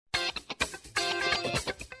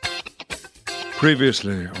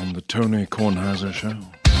Previously on the Tony Kornheiser Show.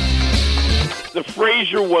 The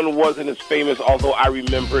Frasier one wasn't as famous, although I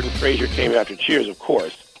remember it, and Frasier came after Cheers, of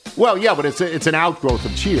course. Well, yeah, but it's an outgrowth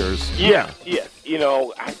of Cheers. Yes. You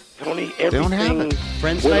know, Tony, everything they don't have it.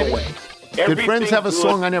 Friends went maybe? away. Did Friends have a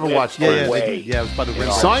song? I never watched Yeah, Friends. they did. Yeah, it was by the Ring.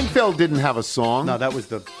 Seinfeld didn't have a song. No, that was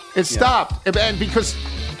the... It stopped. And because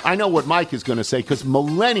I know what Mike is going to say, because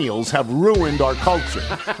millennials have ruined our culture,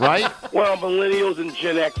 right? Well, millennials and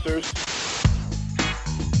Gen Xers.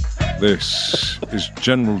 This is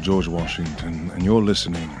General George Washington, and you're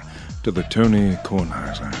listening to the Tony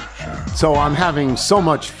Kornheiser Show. So I'm having so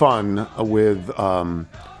much fun with the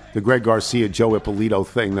Greg Garcia, Joe Ippolito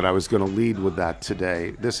thing that I was going to lead with that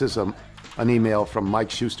today. This is an email from Mike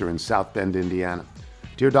Schuster in South Bend, Indiana.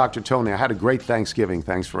 Dear Dr. Tony, I had a great Thanksgiving.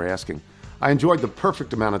 Thanks for asking. I enjoyed the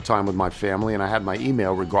perfect amount of time with my family, and I had my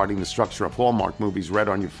email regarding the structure of Hallmark movies read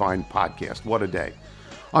on your fine podcast. What a day.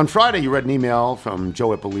 On Friday, you read an email from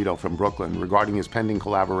Joe Ippolito from Brooklyn regarding his pending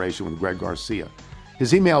collaboration with Greg Garcia.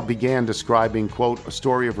 His email began describing, quote, a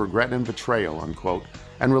story of regret and betrayal, unquote,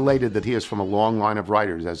 and related that he is from a long line of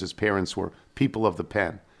writers, as his parents were people of the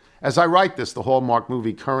pen. As I write this, the Hallmark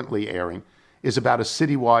movie currently airing is about a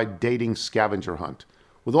citywide dating scavenger hunt.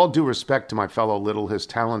 With all due respect to my fellow Little, his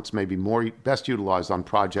talents may be best utilized on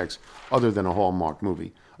projects other than a Hallmark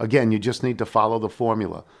movie. Again, you just need to follow the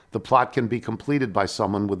formula. The plot can be completed by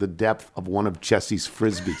someone with the depth of one of Jesse's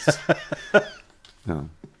Frisbees.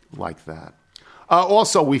 Like that.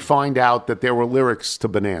 Also, we find out that there were lyrics to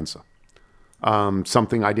Bonanza.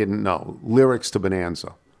 Something I didn't know. Lyrics to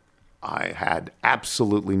Bonanza. I had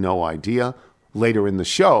absolutely no idea. Later in the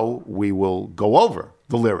show, we will go over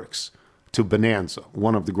the lyrics to Bonanza,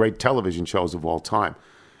 one of the great television shows of all time.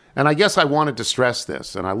 And I guess I wanted to stress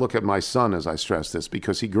this, and I look at my son as I stress this,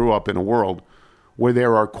 because he grew up in a world where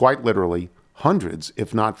there are quite literally hundreds,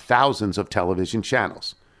 if not thousands, of television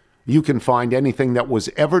channels. You can find anything that was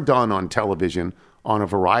ever done on television on a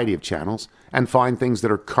variety of channels and find things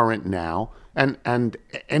that are current now and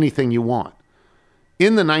anything you want.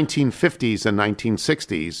 In the 1950s and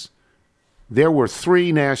 1960s, there were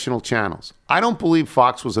 3 national channels. I don't believe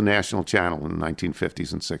Fox was a national channel in the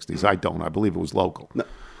 1950s and 60s. I don't. I believe it was local. No.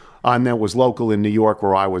 And there was local in New York,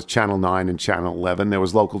 where I was, Channel 9 and Channel 11. There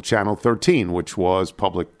was local Channel 13, which was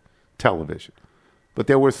public television. But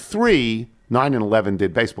there were 3, 9 and 11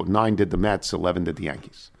 did baseball. 9 did the Mets, 11 did the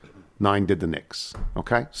Yankees. 9 did the Knicks.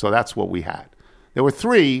 Okay? So that's what we had. There were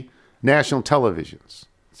 3 national televisions,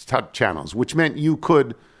 channels, which meant you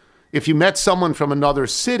could, if you met someone from another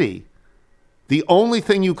city, the only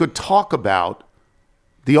thing you could talk about,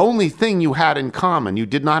 the only thing you had in common, you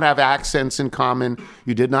did not have accents in common,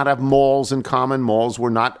 you did not have malls in common, malls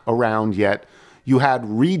were not around yet, you had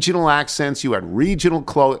regional accents, you had regional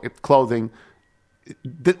clothing.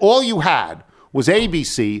 All you had was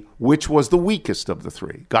ABC, which was the weakest of the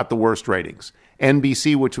 3, got the worst ratings.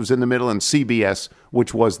 NBC, which was in the middle, and CBS,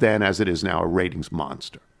 which was then, as it is now, a ratings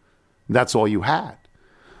monster. That's all you had.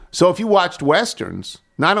 So if you watched Westerns,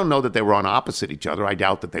 and I don't know that they were on opposite each other, I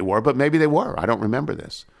doubt that they were, but maybe they were. I don't remember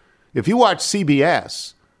this. If you watch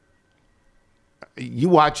CBS, you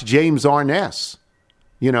watch James Arness.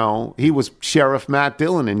 You know, he was Sheriff Matt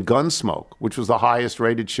Dillon in Gunsmoke, which was the highest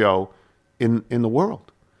rated show in the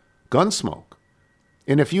world. Gunsmoke.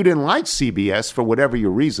 And if you didn't like CBS, for whatever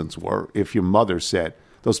your reasons were, if your mother said,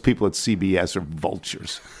 those people at CBS are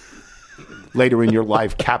vultures, later in your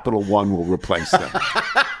life, Capital One will replace them.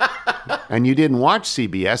 And you didn't watch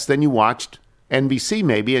CBS, then you watched NBC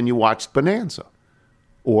maybe, and you watched Bonanza.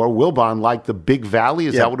 Or Wilbon liked the Big Valley.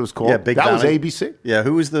 Is that what it was called? Yeah, Big Valley. Valley. That was ABC. Yeah,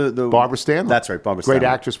 who was the... Barbara Stanwyck. That's right, Barbara Stanwyck. Great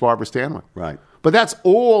actress Barbara Stanwyck. Right. But that's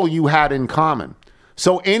all you had in common.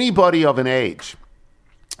 So anybody of an age,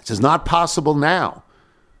 this is not possible now.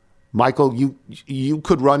 Michael, you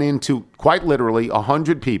could run into, quite literally,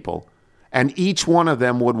 100 people, and each one of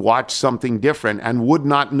them would watch something different and would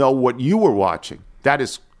not know what you were watching. That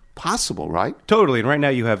is possible, right? Totally. And right now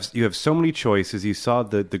you have so many choices. You saw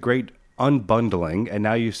the great unbundling, and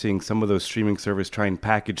now you're seeing some of those streaming services try and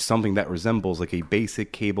package something that resembles like a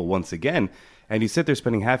basic cable once again. And you sit there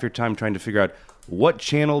spending half your time trying to figure out what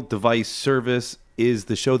channel, device, service is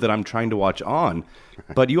the show that I'm trying to watch on.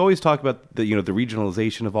 But you always talk about the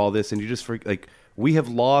regionalization of all this, and you just we have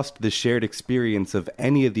lost the shared experience of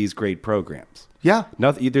any of these great programs. Yeah.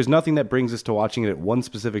 There's nothing that brings us to watching it at one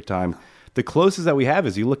specific time. The closest that we have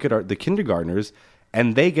is you look at the kindergartners,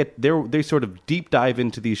 and they sort of deep dive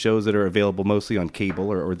into these shows that are available mostly on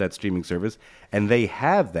cable or that streaming service, and they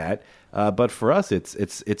have that. But for us,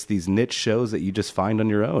 it's these niche shows that you just find on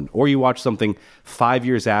your own, or you watch something 5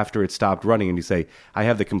 years after it stopped running, and you say, "I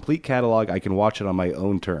have the complete catalog. I can watch it on my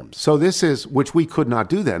own terms." So this is, which we could not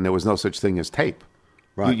do then. There was no such thing as tape.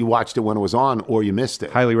 Right. You watched it when it was on, or you missed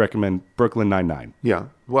it. Highly recommend Brooklyn Nine-Nine. Yeah.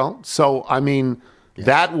 Well, so I mean,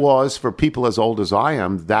 that was, for people as old as I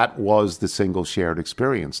am, that was the single shared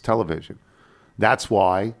experience, television. That's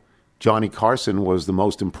why Johnny Carson was the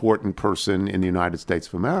most important person in the United States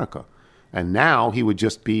of America. And now he would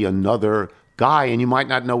just be another guy, and you might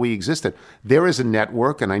not know he existed. There is a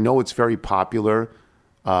network, and I know it's very popular,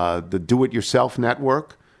 the Do-It-Yourself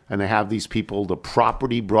Network, and they have these people, the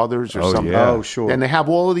Property Brothers or something. yeah. Oh, sure. And they have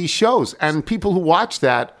all of these shows, and people who watch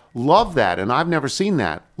that love that, and I've never seen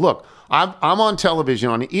that. Look, I'm on television.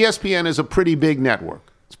 On ESPN is a pretty big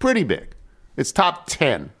network. It's pretty big. It's top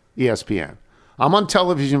 10, ESPN. I'm on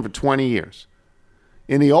television for 20 years.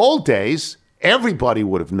 In the old days, everybody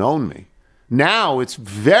would have known me. Now it's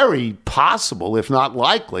very possible, if not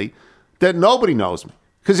likely, that nobody knows me.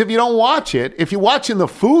 Because if you don't watch it, if you're watching the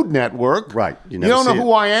Food Network, Right, you you never don't know see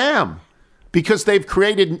who it. I am. Because they've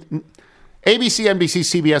created ABC, NBC,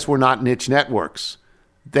 CBS were not niche networks.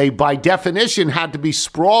 They, by definition, had to be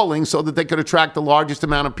sprawling so that they could attract the largest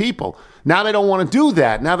amount of people. Now they don't want to do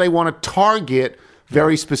that. Now they want to target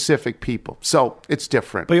very specific people. So it's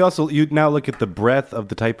different. But you now look at the breadth of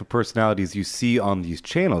the type of personalities you see on these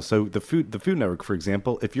channels. So the Food Network, for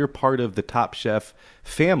example, if you're part of the Top Chef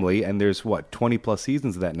family, and there's 20 plus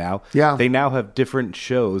seasons of that now. Yeah. They now have different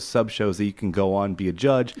shows, sub shows that you can go on, be a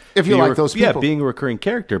judge. If you be like those people. Yeah, being a recurring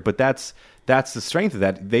character. But that's the strength of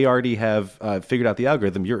that. They already have figured out the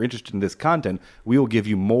algorithm. You're interested in this content. We will give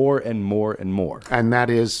you more and more and more. And that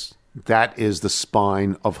is the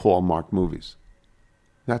spine of Hallmark movies.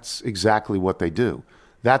 That's exactly what they do.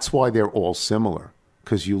 That's why they're all similar,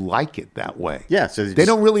 because you like it that way. Yeah, so they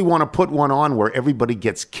don't really want to put one on where everybody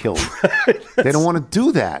gets killed. They don't want to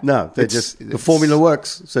do that. No, the formula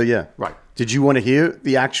works. So yeah. Right. Did you want to hear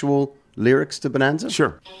the actual lyrics to Bonanza?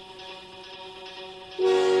 Sure.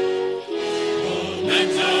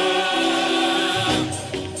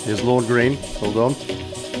 Here's Lord Green. Hold on.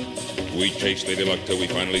 We chased Lady Luck till we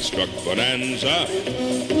finally struck Bonanza.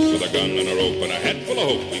 With a gun and a rope and a hat full of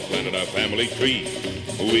hope, we planted our family tree.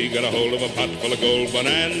 We got a hold of a pot full of gold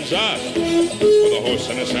Bonanza. With a horse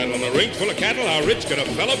and a saddle and a ring full of cattle, how rich could a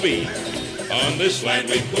fella be? On this land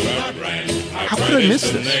we put our brand. How could I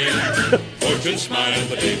miss this? Fortune smiled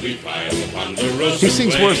the day we filed the Ponderosa. He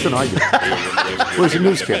sings worse than I do. Where's the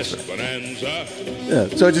newscaster? Bonanza. Yeah.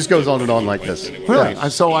 So it just goes on and on like this. Really? Yeah.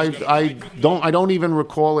 So I don't even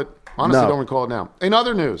recall it. Honestly, No. don't recall it now. In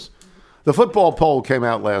other news, the football poll came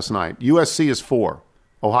out last night. USC is 4.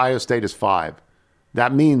 Ohio State is 5.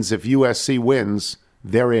 That means if USC wins,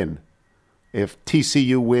 they're in. If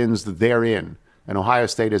TCU wins, they're in. And Ohio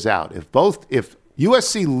State is out. If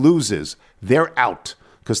USC loses, they're out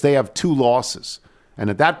because they have 2 losses. And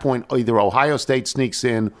at that point, either Ohio State sneaks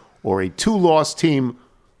in or a 2-loss team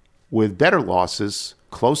with better losses,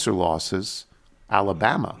 closer losses,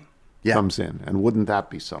 Alabama comes in. And wouldn't that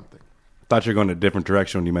be something? Thought you were going a different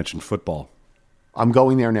direction when you mentioned football. I'm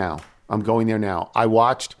going there now. I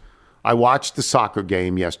watched the soccer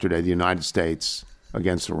game yesterday, the United States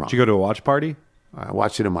against Iran. Did you go to a watch party? I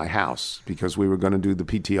watched it in my house because we were going to do the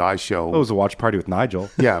PTI show. Oh, it was a watch party with Nigel.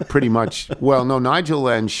 Yeah, pretty much. Well, no, Nigel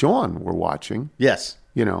and Sean were watching. Yes.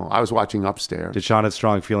 You know, I was watching upstairs. Did Sean have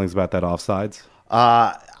strong feelings about that offsides?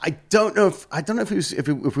 I don't know if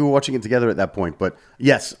we were watching it together at that point, but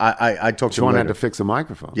yes, I talked to him Sean had later. to fix the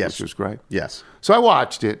microphone, Yes. which was great. Yes. So I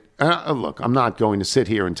watched it. Look, I'm not going to sit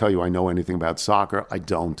here and tell you I know anything about soccer. I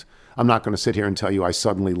don't. I'm not going to sit here and tell you I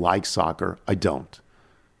suddenly like soccer. I don't.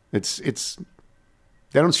 It's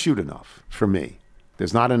they don't shoot enough for me.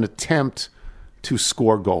 There's not an attempt to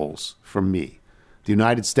score goals for me. The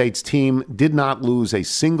United States team did not lose a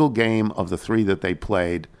single game of the 3 that they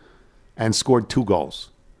played and scored 2 goals.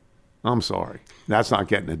 I'm sorry. That's not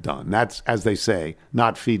getting it done. That's, as they say,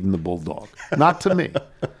 not feeding the bulldog. Not to me.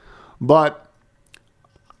 But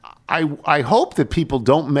I hope that people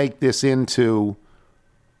don't make this into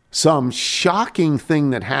some shocking thing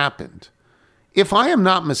that happened. If I am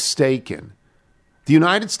not mistaken, the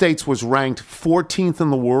United States was ranked 14th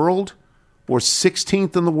in the world or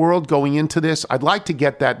 16th in the world going into this. I'd like to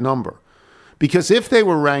get that number. Because if they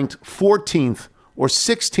were ranked 14th or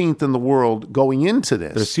 16th in the world going into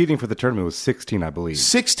this, Their seeding for the tournament was 16, I believe.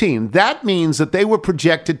 16, that means that they were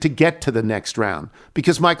projected to get to the next round.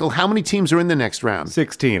 Because, Michael, how many teams are in the next round?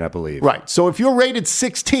 16, I believe. Right. So if you're rated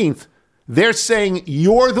 16th, They're saying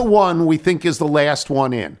you're the one we think is the last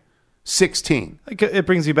one in. 16. It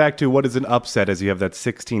brings you back to what is an upset as you have that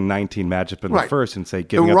 16-19 matchup in the Right. first and say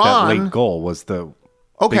giving up that late goal was the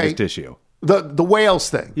biggest issue. The Wales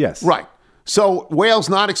thing. Yes. Right. So Wales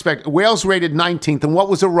Wales rated 19th, and what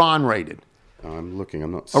was Iran rated? I'm looking.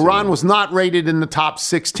 I'm not seeing Iran it. was not rated in the top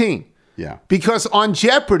 16. Yeah. Because on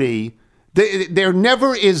Jeopardy, there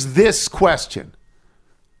never is this question.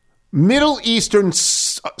 Middle Eastern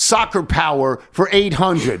soccer power for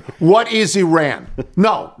 800. What is Iran?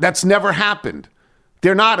 No, that's never happened.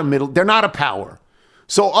 They're not a power.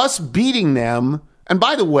 So us beating them, and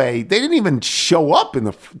by the way, they didn't even show up in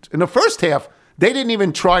the first half. They didn't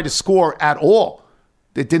even try to score at all.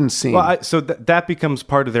 It didn't seem. Well, so that becomes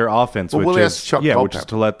part of their offense, Well, which we'll is ask Chuck which is Culpepper.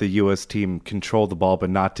 to let the U.S. team control the ball but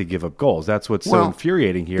not to give up goals. That's what's so Well,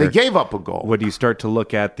 infuriating here. They gave up a goal. When you start to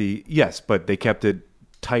look at but they kept it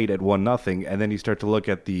tight at 1-0, and then you start to look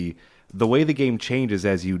at the way the game changes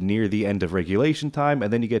as you near the end of regulation time,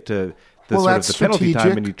 and then you get to the that's penalty time,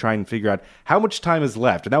 strategic. and you try and figure out how much time is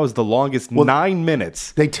left, and that was the longest 9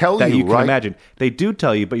 minutes. They tell that you, you can right? imagine. They do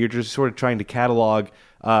tell you, but you're just sort of trying to catalog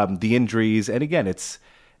the injuries, and again, it's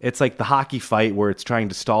like the hockey fight where it's trying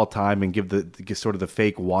to stall time and give the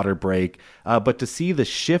fake water break. But to see the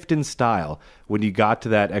shift in style when you got to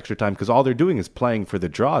that extra time, because all they're doing is playing for the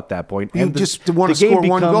draw at that point. You And just want to the game score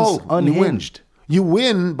one becomes goal. unhinged. You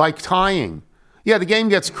win by tying. Yeah, the game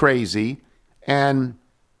gets crazy, and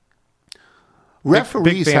referees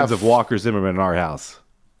Big fans have of Walker Zimmerman in our house.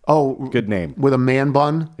 Oh, Good name. with a man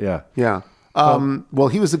bun. Yeah. Yeah. Well,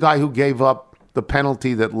 he was the guy who gave up the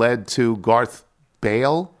penalty that led to Garth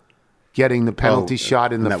Bale getting the penalty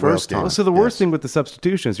shot in in the that first Wales game. time. So the worst thing with the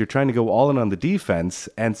substitution is you're trying to go all in on the defense,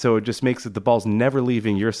 and so it just makes it the ball's never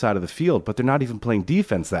leaving your side of the field, but they're not even playing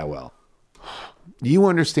defense that well. You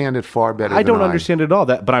understand it far better I than don't understand it all,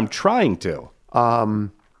 but I'm trying to.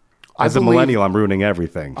 As a believe- millennial, I'm ruining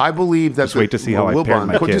everything. I believe that Just wait to see how I parent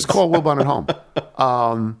my Just kids. call Wilbon at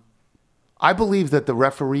home. I believe that the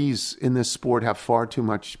referees in this sport have far too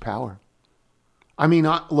much power. I mean,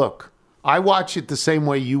 look, I watch it the same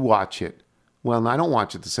way you watch it. Well, I don't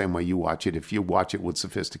watch it the same way you watch it if you watch it with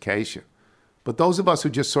sophistication. But those of us who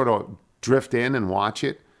just sort of drift in and watch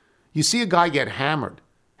it, you see a guy get hammered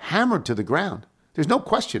to the ground. There's no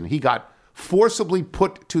question. He got forcibly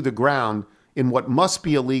put to the ground in what must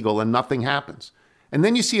be illegal, and nothing happens. And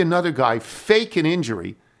then you see another guy fake an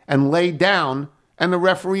injury and lay down, and the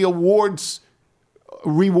referee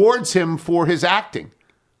rewards him for his acting.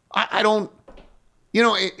 I don't,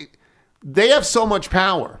 they have so much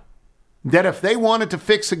power that if they wanted to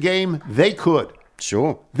fix a game, they could.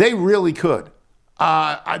 Sure. They really could.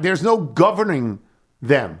 There's no governing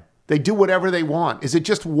them. They do whatever they want. Is it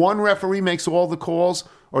just one referee makes all the calls,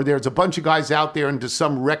 or there's a bunch of guys out there and does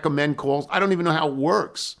some recommend calls? I don't even know how it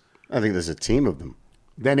works. I think there's a team of them.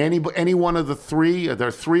 Then any one of the three, are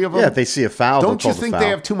there three of them? Yeah, if they see a foul, Don't they'll you call think the they foul.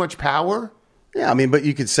 have too much power? Yeah, I mean, but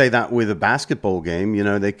you could say that with a basketball game.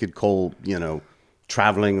 They could call,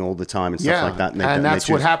 traveling all the time and stuff like that. And that's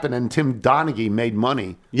what happened. And Tim Donaghy made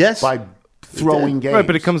money Yes. by throwing games. Right,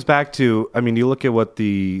 but it comes back to, you look at what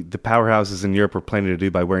the powerhouses in Europe are planning to do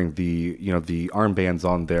by wearing the armbands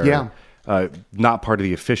on their, not part of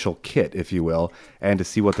the official kit, if you will, and to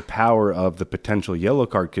see what the power of the potential yellow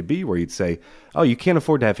card could be, where you'd say, oh, you can't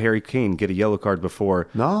afford to have Harry Kane get a yellow card before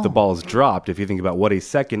the ball is dropped, if you think about what a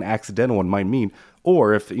second accidental one might mean,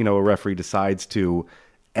 or if, a referee decides to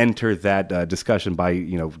enter that discussion by,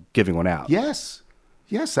 giving one out. Yes,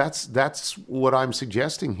 that's what I'm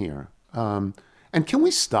suggesting here. And can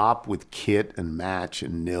we stop with kit and match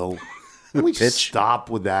and nil? Can we just stop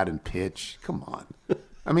with that and pitch? Come on.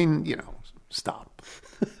 I mean, stop.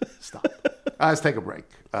 Let's take a break.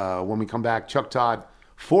 When we come back, Chuck Todd,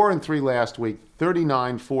 4-3 last week,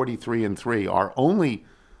 39, 43-3, our only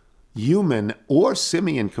human or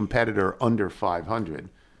simian competitor under 500.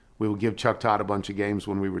 We will give Chuck Todd a bunch of games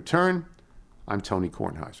when we return. I'm Tony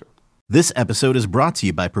Kornheiser. This episode is brought to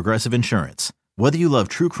you by Progressive Insurance. Whether you love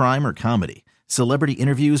true crime or comedy, celebrity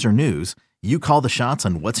interviews or news, you call the shots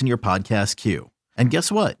on what's in your podcast queue. And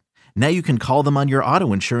guess what? Now you can call them on your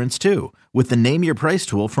auto insurance too with the Name Your Price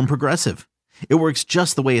tool from Progressive. It works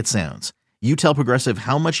just the way it sounds. You tell Progressive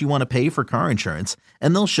how much you want to pay for car insurance,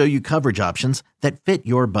 and they'll show you coverage options that fit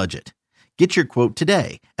your budget. Get your quote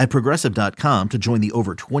today at Progressive.com to join the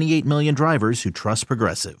over 28 million drivers who trust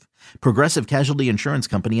Progressive. Progressive Casualty Insurance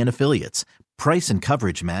Company and Affiliates. Price and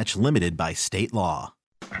coverage match limited by state law.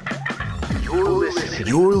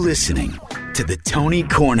 You're listening to the Tony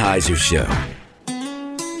Kornheiser Show.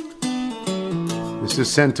 This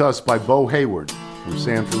is sent to us by Bo Hayward from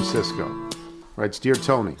San Francisco. Writes, Dear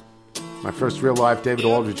Tony, My first real life David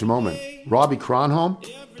Aldridge moment. Robbie Cronholm,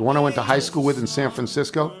 the one I went to high school with in San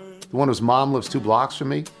Francisco, the one whose mom lives 2 blocks from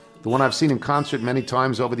me, the one I've seen in concert many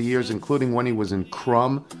times over the years, including when he was in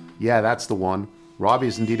Crumb. Yeah, that's the one. Robbie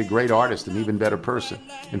is indeed a great artist and even better person.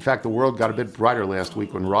 In fact, the world got a bit brighter last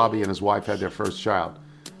week when Robbie and his wife had their first child.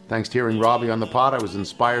 Thanks to hearing Robbie on the pod, I was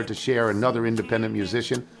inspired to share another independent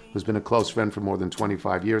musician who's been a close friend for more than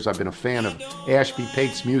 25 years. I've been a fan of Ashby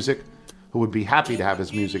Pate's music, who would be happy to have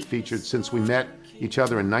his music featured since we met each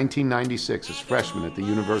other in 1996 as freshmen at the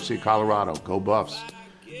University of Colorado. Go Buffs.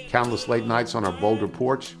 Countless late nights on our Boulder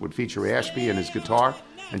porch would feature Ashby and his guitar,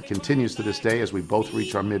 and continues to this day as we both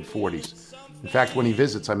reach our mid-40s. In fact, when he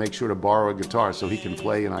visits, I make sure to borrow a guitar so he can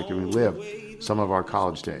play and I can relive some of our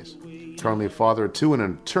college days. Currently a father of 2 and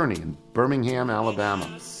an attorney in Birmingham, Alabama.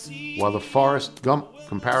 While the Forrest Gump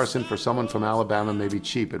comparison for someone from Alabama may be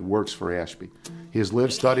cheap, it works for Ashby. He has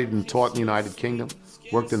lived, studied, and taught in the United Kingdom,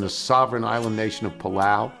 worked in the sovereign island nation of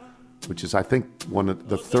Palau, which is, I think, one of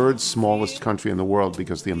the 3rd smallest country in the world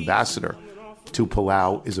because the ambassador to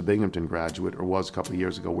Palau is a Binghamton graduate, or was a couple of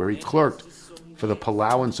years ago, where he clerked for the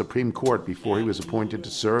Palauan Supreme Court before he was appointed to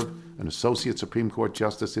serve an Associate Supreme Court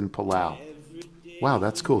Justice in Palau. Wow,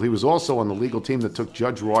 that's cool. He was also on the legal team that took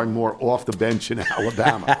Judge Roy Moore off the bench in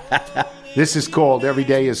Alabama. This is called Every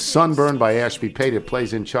Day is Sunburned by Ashby Pate. It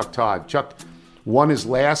plays in Chuck Todd. Chuck won his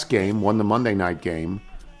last game, won the Monday night game,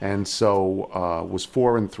 and so was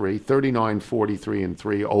 4-3,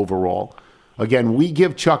 39-43-3 overall. Again, we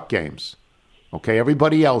give Chuck games. Okay,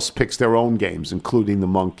 everybody else picks their own games, including the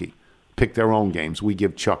monkey. Pick their own games. We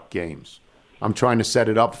give Chuck games. I'm trying to set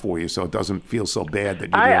it up for you so it doesn't feel so bad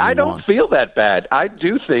that you're the only I don't one. feel that bad. I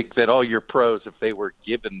do think that all your pros, if they were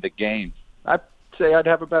given the game, I'd say I'd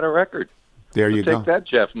have a better record. There you go. Take that,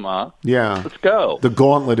 Jeff Ma. Yeah. Let's go. The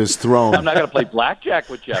gauntlet is thrown. I'm not going to play blackjack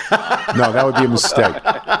with Jeff Ma. No, that would be a mistake.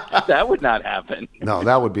 That would not happen. No,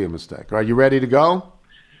 that would be a mistake. All right, you ready to go?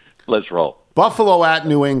 Let's roll. Buffalo at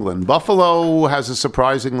New England. Buffalo has a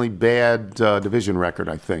surprisingly bad division record,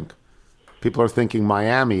 I think. People are thinking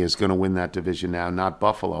Miami is going to win that division now, not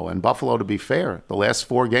Buffalo. And Buffalo, to be fair, the last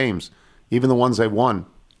 4 games, even the ones they won,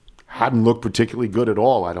 hadn't looked particularly good at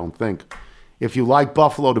all, I don't think. If you like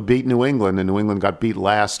Buffalo to beat New England, and New England got beat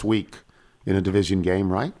last week in a division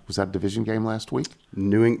game, right? Was that a division game last week?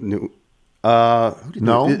 No?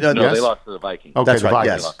 No, They lost to the Vikings. Okay, That's the right.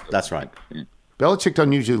 Vikings. Yes, that's right. Belichick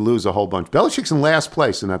doesn't usually lose a whole bunch. Belichick's in last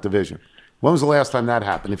place in that division. When was the last time that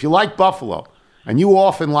happened? If you like Buffalo, and you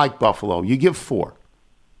often like Buffalo, you give 4.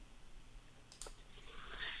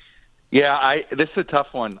 Yeah, this is a tough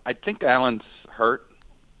one. I think Allen's hurt.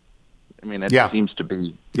 I mean, it seems to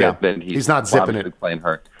be that he's not zipping it. Playing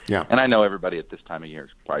hurt. Yeah, and I know everybody at this time of year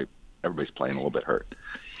is probably everybody's playing a little bit hurt.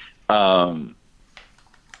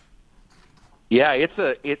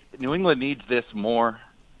 New England needs this more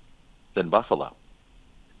than Buffalo.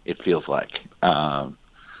 It feels like.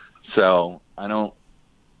 So I don't.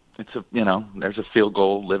 There's a field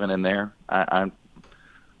goal living in there. I'm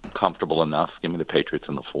comfortable enough. Give me the Patriots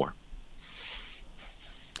in the 4.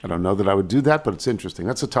 I don't know that I would do that, but it's interesting.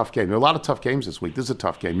 That's a tough game. There are a lot of tough games this week. This is a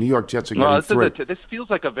tough game. New York Jets are getting 3. This feels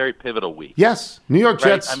like a very pivotal week. Yes, New York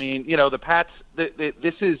Jets. Right? I mean, the Pats.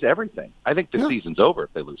 This is everything. I think the season's over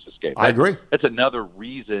if they lose this game. I agree. That's another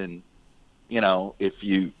reason. If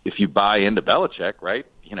you buy into Belichick, right?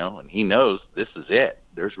 And he knows this is it.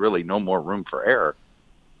 There's really no more room for error.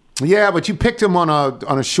 Yeah, but you picked him on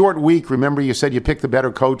a short week. Remember, you said you picked the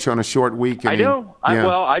better coach on a short week. I know.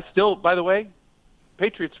 I still. By the way,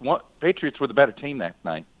 Patriots were the better team that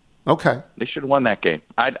night. Okay. They should have won that game.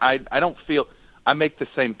 I don't feel. I make the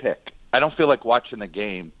same pick. I don't feel like watching the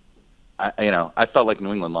game. I felt like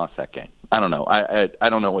New England lost that game. I don't know. I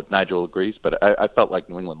don't know what Nigel agrees, but I felt like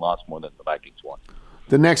New England lost more than the Vikings won.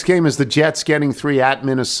 The next game is the Jets getting 3 at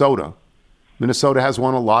Minnesota. Minnesota has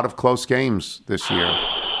won a lot of close games this year.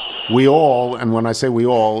 We all, and when I say we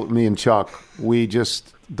all, me and Chuck, we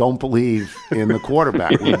just don't believe in the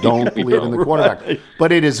quarterback. We don't believe in the quarterback. Right.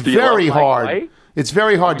 But it is very hard. White? It's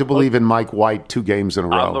very hard to believe in Mike White 2 games in a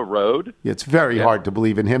row. On the road? It's very hard to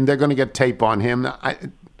believe in him. They're going to get tape on him.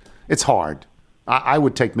 It's hard. I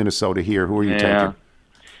would take Minnesota here. Who are you taking?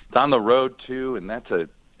 It's on the road, too, and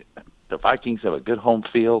the Vikings have a good home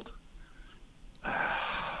field.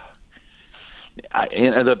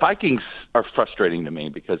 The Vikings are frustrating to me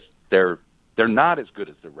because they're not as good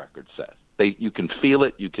as the record says. You can feel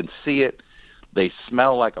it, you can see it. They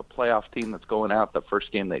smell like a playoff team that's going out the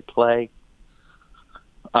first game they play.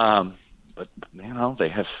 But they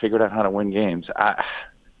have figured out how to win games. I'm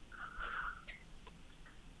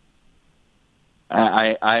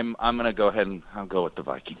going to go ahead and I'll go with the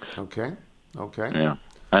Vikings. Okay. Yeah.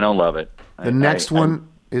 I don't love it. The next one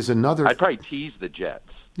is another. I'd probably tease the Jets.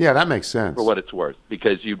 Yeah, that makes sense. For what it's worth,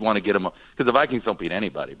 because you'd want to get them. Because the Vikings don't beat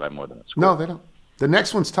anybody by more than a score. No, they don't. The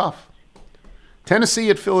next one's tough. Tennessee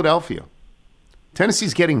at Philadelphia.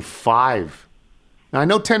 Tennessee's getting 5. Now, I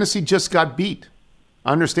know Tennessee just got beat.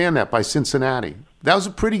 I understand that, by Cincinnati. That was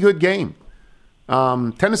a pretty good game.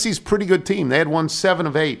 Tennessee's a pretty good team. They had won 7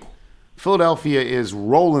 of 8. Philadelphia is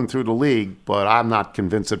rolling through the league, but I'm not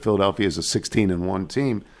convinced that Philadelphia is a 16-1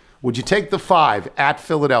 team. Would you take the 5 at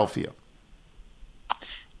Philadelphia?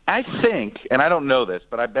 I think, and I don't know this,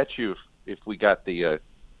 but I bet you if we got the,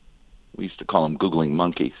 we used to call them Googling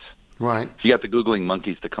monkeys. Right. If you got the Googling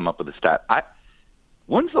monkeys to come up with a stat.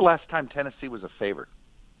 When's the last time Tennessee was a favorite?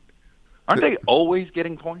 Aren't they always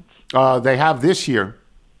getting points? They have this year.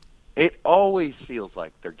 It always feels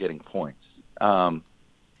like they're getting points. I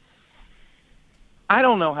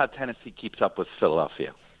don't know how Tennessee keeps up with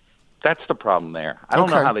Philadelphia. That's the problem there. I don't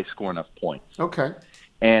know how they score enough points. Okay.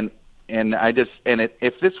 And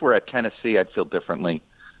if this were at Tennessee, I'd feel differently.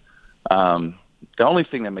 The only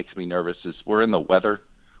thing that makes me nervous is we're in the weather.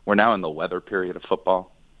 We're now in the weather period of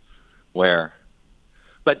football,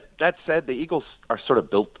 but that said, the Eagles are sort of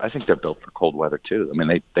built. I think they're built for cold weather too. I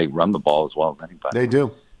mean, they run the ball as well as anybody. They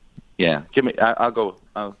do. Yeah, I'll go.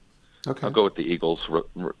 Okay. I'll go with the Eagles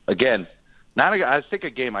again. I think a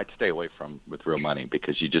game I'd stay away from with real money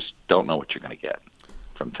because you just don't know what you're going to get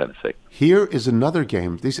from Tennessee. Here is another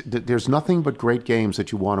game. There's nothing but great games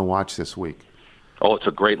that you want to watch this week. Oh, it's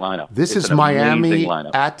a great lineup. This is Miami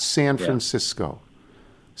at San Francisco. Yeah.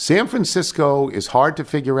 San Francisco is hard to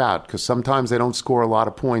figure out because sometimes they don't score a lot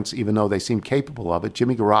of points, even though they seem capable of it.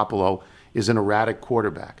 Jimmy Garoppolo is an erratic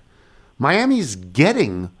quarterback. Miami's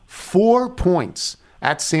getting 4 points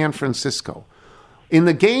at San Francisco. In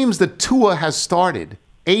the games that Tua has started,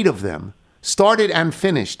 8 of them, started and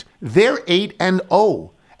finished, they're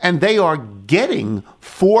 8-0, and they are getting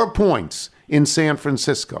 4 points in San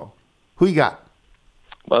Francisco. Who you got?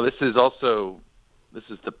 Well, this is the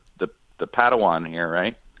Padawan here,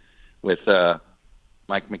 right? With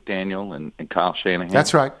Mike McDaniel and Kyle Shanahan.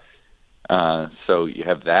 That's right. So you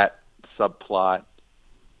have that subplot.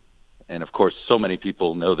 And, of course, so many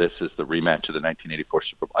people know this is the rematch of the 1984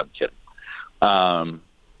 Super Bowl. I'm kidding.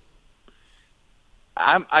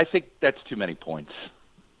 I think that's too many points.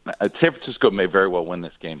 San Francisco may very well win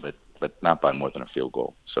this game, but not by more than a field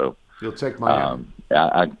goal. So you'll take Miami.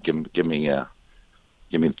 Give me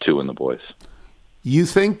the 2 in the boys. You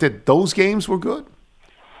think that those games were good?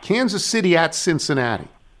 Kansas City at Cincinnati.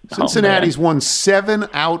 Cincinnati's won 7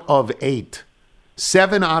 out of 8.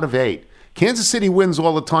 7 out of 8. Kansas City wins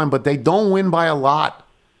all the time, but they don't win by a lot.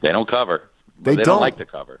 They don't cover. They don't like to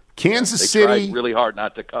cover. Kansas City tried really hard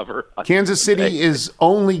not to cover. Kansas City is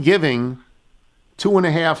only giving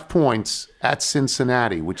 2.5 points at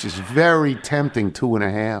Cincinnati, which is very tempting.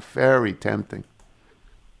 2.5, very tempting.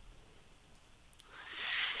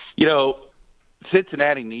 You know,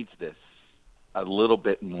 Cincinnati needs this a little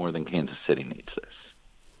bit more than Kansas City needs this.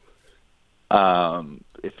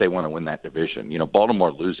 If they want to win that division,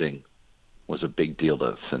 Baltimore losing was a big deal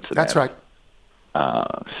to Cincinnati. That's right.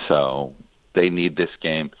 So they need this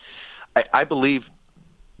game. I believe,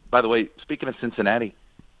 by the way, speaking of Cincinnati,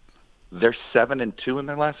 they're 7-2 in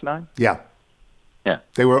their last 9. Yeah. Yeah.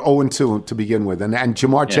 They were 0-2 to begin with. And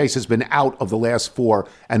Jamar Chase has been out of the last 4,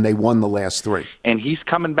 and they won the last 3. And he's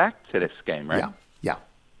coming back to this game, right? Yeah.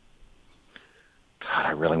 God,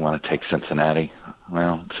 I really want to take Cincinnati.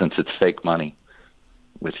 Well, since it's fake money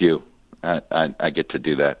with you, I get to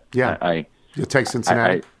do that. Yeah. You'll take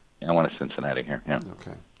Cincinnati? I want a Cincinnati here, yeah.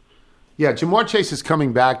 Okay. Yeah, Jamar Chase is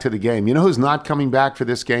coming back to the game. You know who's not coming back for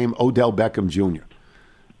this game? Odell Beckham Jr.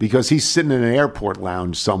 Because he's sitting in an airport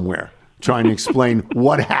lounge somewhere trying to explain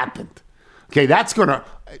what happened. Okay, that's going to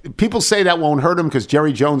 – people say that won't hurt him because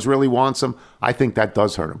Jerry Jones really wants him. I think that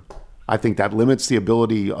does hurt him. I think that limits the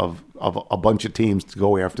ability of a bunch of teams to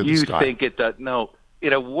go after this guy. You think it does? No.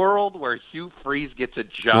 In a world where Hugh Freeze gets a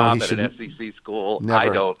job at an SEC school, I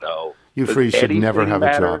don't know. Hugh Freeze should never have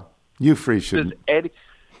a job. Hugh Freeze should.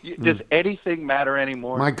 Does anything matter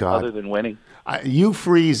anymore? My God. Other than winning? Hugh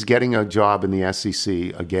Freeze getting a job in the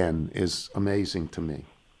SEC again is amazing to me.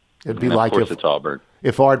 It'd be like it's Auburn.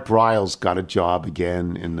 If Art Briles got a job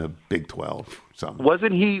again in the Big 12. Something.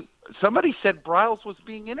 Wasn't he? Somebody said Briles was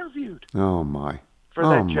being interviewed. Oh, my. For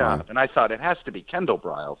that job. And I thought it has to be Kendall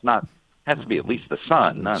Briles, has to be at least the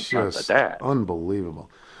son, not the dad. Unbelievable.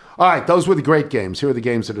 All right, those were the great games. Here are the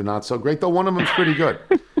games that are not so great, though one of them is pretty good.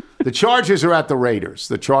 The Chargers are at the Raiders.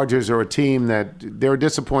 The Chargers are a team they're a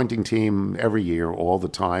disappointing team every year, all the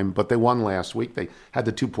time, but they won last week. They had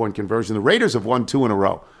the 2-point conversion. The Raiders have won 2 in a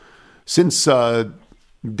row. Since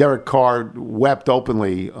Derek Carr wept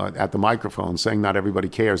openly at the microphone, saying not everybody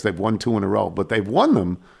cares. They've won 2 in a row, but they've won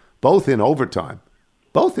them both in overtime.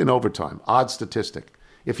 Both in overtime. Odd statistic.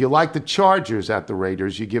 If you like the Chargers at the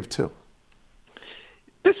Raiders, you give 2.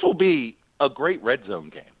 This will be a great red zone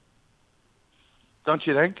game. Don't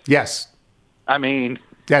you think? Yes. I mean...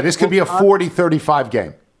 Yeah, this could be a 40-35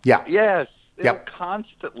 game. Yeah. Yes. It'll Yep.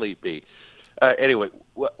 constantly be. Anyway,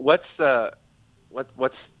 what's the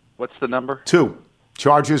number? 2.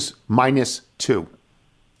 Chargers -2.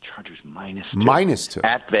 Chargers -2. -2.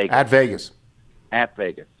 At Vegas. At Vegas. At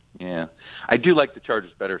Vegas. Yeah. I do like the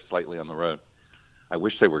Chargers better slightly on the road. I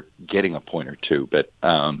wish they were getting a point or two, but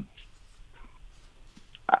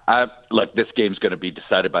look, this game's going to be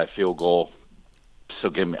decided by a field goal. So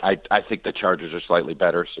give me. I think the Chargers are slightly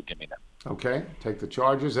better. So give me them. Okay, take the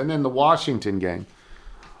Chargers, and then the Washington game.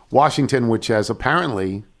 Washington, which has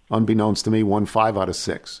apparently, unbeknownst to me, won 5 out of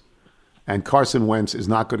 6, and Carson Wentz is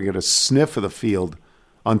not going to get a sniff of the field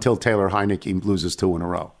until Taylor Heineke loses 2 in a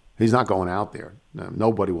row. He's not going out there. No,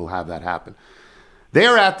 nobody will have that happen.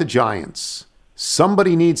 They're at the Giants.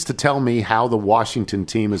 Somebody needs to tell me how the Washington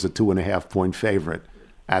team is a 2.5-point favorite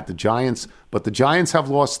at the Giants, but the Giants have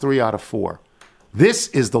lost 3 out of 4. This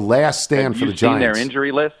is the last stand for the Giants. Have you seen their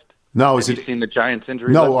injury list? No, have you seen the Giants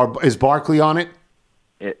injury list? No, is Barkley on it?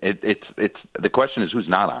 It's the question is who's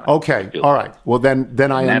not on it. Okay, all right. Well,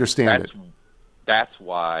 then I understand it. That's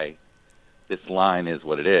why this line is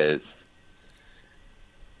what it is.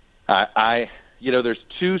 There's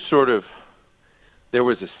two sort of. There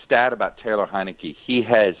was a stat about Taylor Heineke. He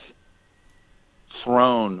has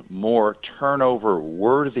thrown more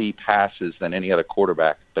turnover-worthy passes than any other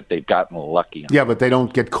quarterback, but they've gotten lucky. Yeah, but they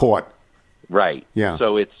don't get caught. Right. Yeah.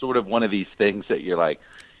 So it's sort of one of these things that you're like,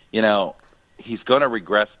 he's going to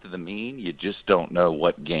regress to the mean. You just don't know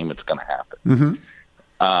what game it's going to happen.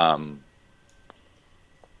 Mm-hmm.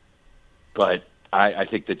 But I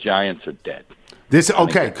think the Giants are dead.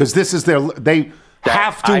 Because this is they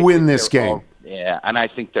have to win this game. And I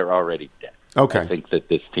think they're already dead. Okay. I think that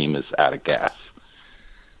this team is out of gas.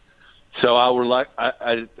 So I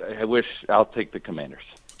wish I'll take the Commanders.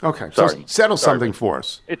 Okay. Sorry. So settle something for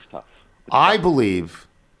us. It's tough. I believe,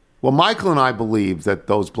 Michael and I believe that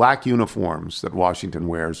those black uniforms that Washington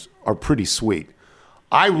wears are pretty sweet.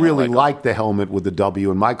 I really like the helmet with the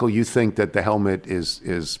W. And Michael, you think that the helmet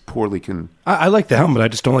is poorly I like the helmet. I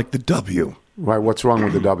just don't like the W. Right. What's wrong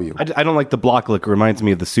with the W? I don't like the block look. It reminds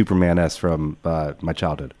me of the Superman S from my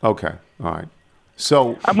childhood. Okay. All right.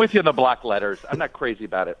 So I'm with you on the block letters. I'm not crazy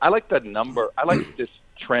about it. I like the number. I like this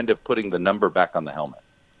trend of putting the number back on the helmet.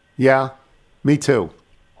 Yeah, me too.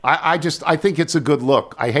 I think it's a good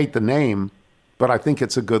look. I hate the name, but I think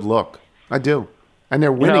it's a good look. I do. And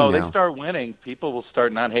they're winning now. They start winning, people will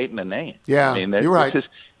start not hating the name. Yeah, you're right.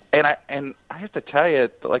 And I have to tell you,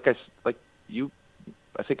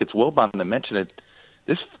 I think it's Wilbon that mentioned it.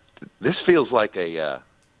 This feels like a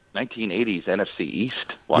 1980s NFC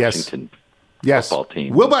East Washington football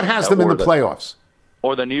team. Wilbon has them in the playoffs.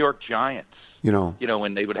 Or the New York Giants.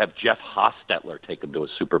 When they would have Jeff Hostetler take them to a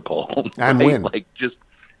Super Bowl and win,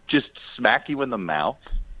 just smack you in the mouth,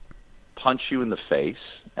 punch you in the face,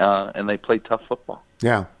 and they play tough football.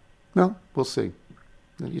 Yeah, no, we'll see.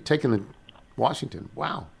 You're taking the Washington.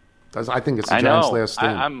 Wow, I think it's the Giants' last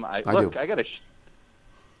stand. I gotta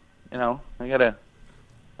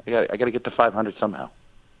get to 500 somehow.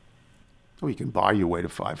 Oh, you can buy your way to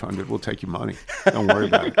 500. We'll take your money. Don't worry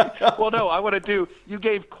about it. Well, no, I want to do. You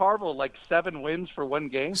gave Carville 7 wins for one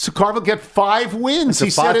game. So Carville get 5 wins. He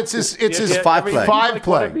said it's his 5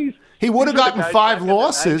 play. He would have gotten 5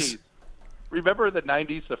 losses. Remember the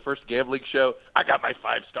 90s, the first gambling show? I got my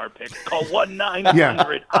 5-star pick. Call 1-900.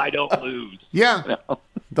 Yeah. I don't lose. Yeah.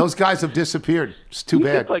 Those guys have disappeared. It's too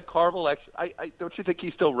bad. It's like Carville. Actually, don't you think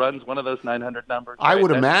he still runs one of those 900 numbers? I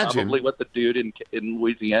would That's imagine. Probably what the dude in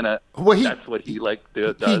Louisiana. That's what he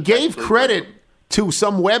does. He gave credit to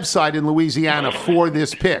some website in Louisiana for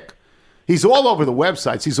this pick. He's all over the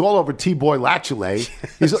websites. He's all over T-Boy Latulay.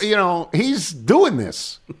 He's doing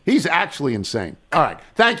this. He's actually insane. All right.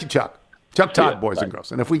 Thank you, Chuck. Chuck Todd, boys and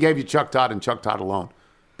girls. And if we gave you Chuck Todd and Chuck Todd alone,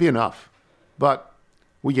 be enough. But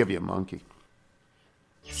we give you a monkey.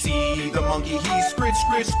 See the monkey, he's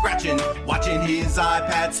scratching, watching his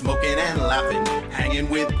iPad, smoking and laughing, hanging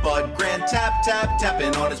with Bud Grant,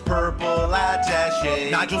 tapping on his purple attaché.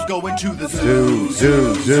 Nigel's going to the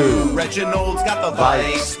zoo. Reginald's got the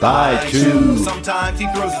Vikes by 2. Sometimes he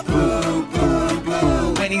throws his boo.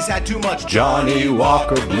 When he's had too much Johnny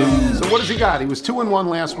Walker Blues. So what does he got? He was 2-1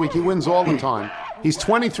 last week. He wins all the time. He's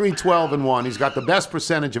 23-12-1. He's got the best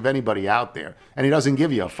percentage of anybody out there, and he doesn't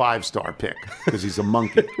give you a 5-star pick because he's a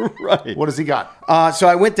monkey. Right. What does he got? So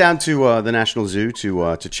I went down to the National Zoo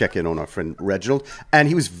to check in on our friend Reginald, and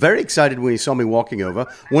he was very excited when he saw me walking over.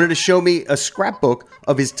 Wanted to show me a scrapbook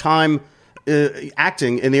of his time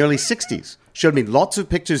acting in the early 60s. Showed me lots of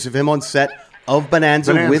pictures of him on set of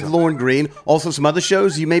Bonanza with Lorne Greene. Also some other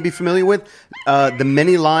shows you may be familiar with. The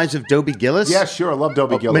Many Lives of Dobie Gillis. Yeah, sure. I love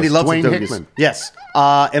Dobie Gillis. Many Loves Dwayne of Dobie Hickman. Yes.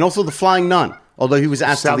 And also The Flying Nun, although he was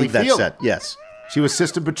asked Sally to leave Field. that set. Yes. She was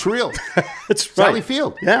Sister Betrayal. That's right. Sally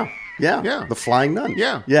Field. Yeah. Yeah. The Flying Nun.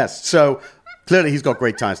 Yeah. Yes. So clearly he's got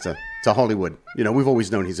great ties to Hollywood. You know, we've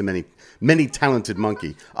always known he's a many talented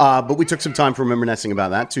monkey. But we took some time from reminiscing about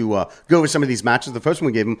that to go over some of these matches. The first one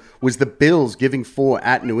we gave him was the Bills giving 4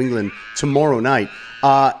 at New England tomorrow night.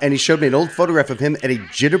 And he showed me an old photograph of him at a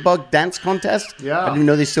jitterbug dance contest. Yeah. I didn't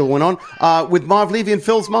know they still went on. With Marv Levy and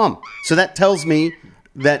Phil's mom. So that tells me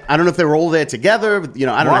that I don't know if they were all there together. But, you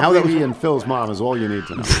know, I don't know how Marv that Levy was. and Phil's mom is all you need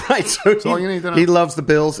to know. Right, so all you need to know. He loves the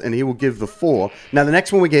Bills, and he will give the 4. Now, the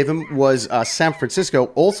next one we gave him was San Francisco,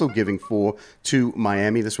 also giving 4 to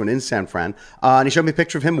Miami. This one in San Fran, and he showed me a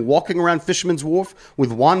picture of him walking around Fisherman's Wharf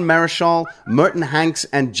with Juan Marichal, Merton Hanks,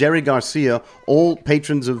 and Jerry Garcia, all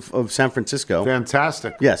patrons of San Francisco.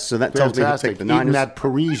 Fantastic. Yes, so that tells me to take the Niners. Eating that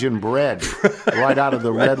Parisian bread right out of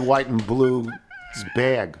the red, white, and blue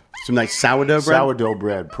bag. Some nice sourdough bread. Sourdough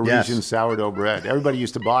bread, Parisian sourdough bread. Everybody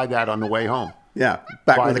used to buy that on the way home. Yeah,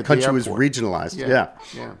 back Buy when it the at country the was airport. regionalized.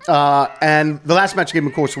 Yeah. And the last match game,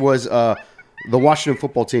 of course, was the Washington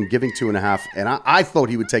football team giving 2.5. And I thought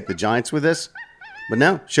he would take the Giants with this. But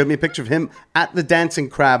no, showed me a picture of him at the Dancing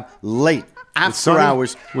Crab late, after Sonny?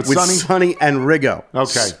 hours, With with Sonny? Sonny and Riggo.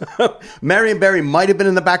 Okay. So, Marion Barry might have been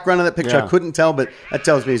in the background of that picture. Yeah. I couldn't tell, but that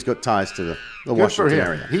tells me he's got ties to the Good for Washington him.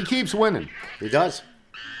 area. He keeps winning. He does.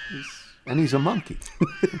 And he's a monkey.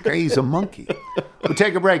 Okay, he's a monkey. We'll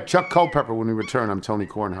take a break. Chuck Culpepper when we return. I'm Tony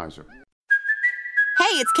Kornheiser.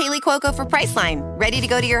 Hey, it's Kaylee Cuoco for Priceline. Ready to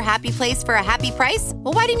go to your happy place for a happy price?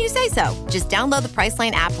 Well, why didn't you say so? Just download the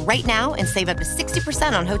Priceline app right now and save up to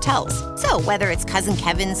 60% on hotels. So whether it's Cousin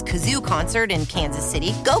Kevin's Kazoo Concert in Kansas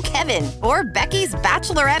City, go Kevin, or Becky's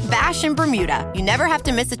Bachelorette Bash in Bermuda, you never have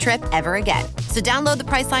to miss a trip ever again. So download the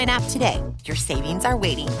Priceline app today. Your savings are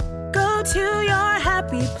waiting. Go to your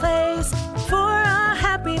happy place for a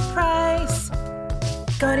happy price.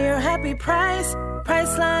 Go to your happy price,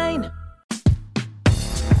 Priceline.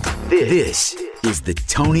 This is the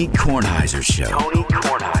Tony Kornheiser Show. Tony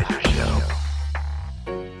Kornheiser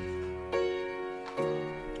Show.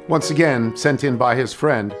 Once again, sent in by his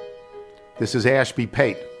friend. This is Ashby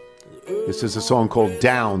Pate. This is a song called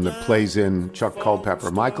Down that plays in Chuck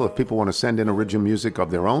Culpepper. Michael, if people want to send in original music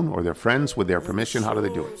of their own or their friends with their permission, how do they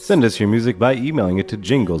do it? Send us your music by emailing it to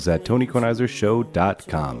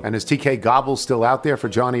jingles@TonyKornheiserShow.com. And is TK Gobble still out there for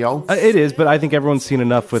Johnny O? It is, but I think everyone's seen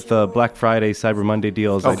enough with Black Friday, Cyber Monday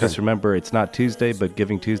deals. Okay. I just remember it's not Tuesday, but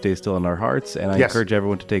Giving Tuesday is still in our hearts. And I Yes. encourage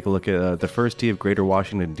everyone to take a look at the First Tee of Greater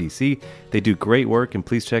Washington, D.C. They do great work, and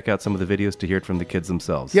please check out some of the videos to hear it from the kids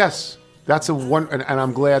themselves. Yes. That's a one, and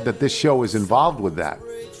I'm glad that this show is involved with that.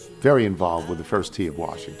 Very involved with the First Tee of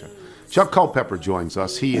Washington. Chuck Culpepper joins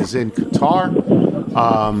us. He is in Qatar.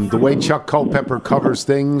 The way Chuck Culpepper covers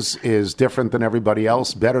things is different than everybody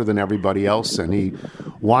else, better than everybody else, and he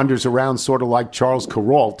wanders around sort of like Charles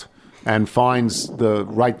Kuralt and finds the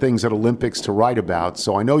right things at Olympics to write about.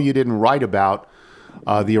 So I know you didn't write about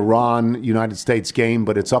the Iran-United States game,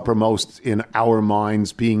 but it's uppermost in our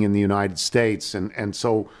minds being in the United States. And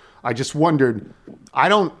so I just wondered, I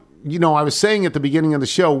was saying at the beginning of the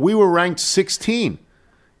show, we were ranked 16.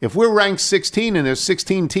 If we're ranked 16 and there's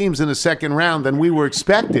 16 teams in the second round, then we were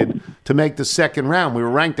expected to make the second round. We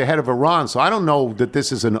were ranked ahead of Iran. So I don't know that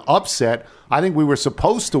this is an upset. I think we were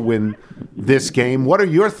supposed to win this game. What are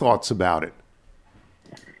your thoughts about it?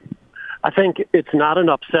 I think it's not an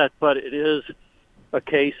upset, but it is a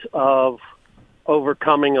case of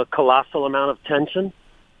overcoming a colossal amount of tension.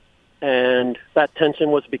 And that tension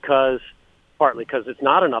was partly because it's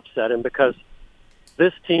not an upset and because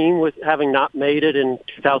this team, with having not made it in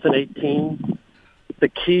 2018, the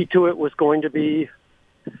key to it was going to be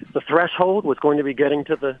the threshold, was going to be getting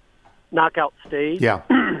to the knockout stage. Yeah.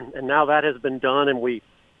 And now that has been done, and we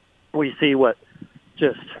see what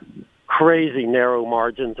just crazy narrow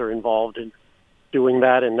margins are involved in doing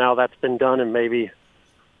that. And now that's been done, and maybe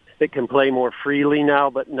it can play more freely now,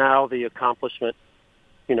 but now the accomplishment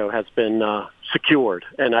has been secured,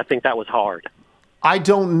 and I think that was hard. I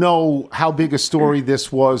don't know how big a story this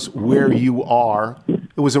was where you are.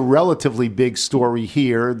 It was a relatively big story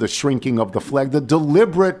here, the shrinking of the flag, the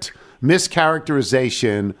deliberate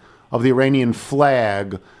mischaracterization of the Iranian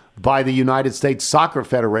flag by the United States Soccer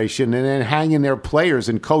Federation and then hanging their players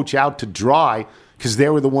and coach out to dry because they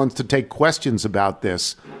were the ones to take questions about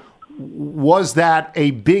this. Was that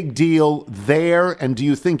a big deal there, and do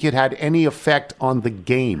you think it had any effect on the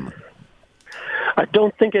game? I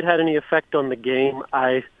don't think it had any effect on the game.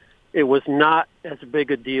 It was not as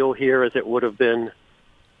big a deal here as it would have been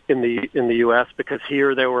in the U.S. because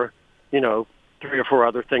here there were, 3 or 4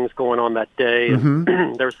 other things going on that day.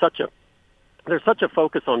 Mm-hmm. There's such a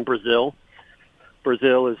focus on Brazil.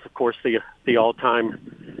 Brazil is, of course, the all-time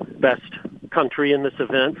best country in this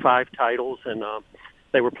event, 5 titles, and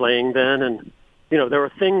they were playing then. And there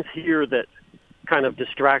are things here that kind of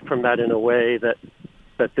distract from that in a way that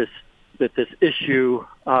this issue,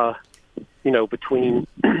 between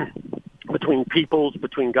peoples,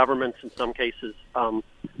 between governments, in some cases,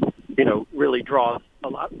 really draws a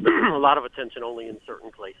lot of attention only in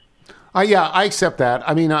certain places. Yeah, I accept that.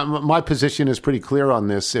 I mean, my position is pretty clear on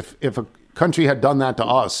this. If a country had done that to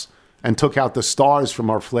us and took out the stars from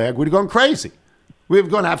our flag, we'd have gone crazy. We'd have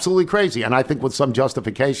gone absolutely crazy, and I think with some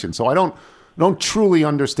justification. So I don't truly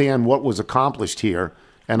understand what was accomplished here,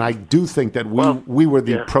 and I do think that we were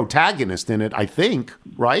the protagonist in it, I think,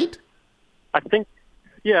 right? I think,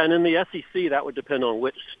 yeah, and in the SEC, that would depend on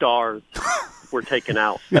which stars were taken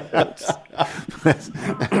out. That's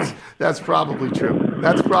probably true.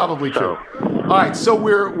 That's probably true. All right, so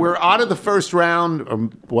we're out of the first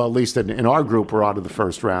round. Well, at least in our group, we're out of the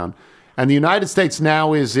first round. And the United States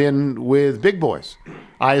now is in with big boys.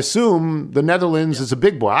 I assume the Netherlands is a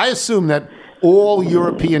big boy. I assume that all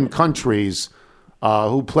European countries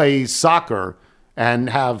who play soccer and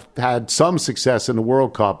have had some success in the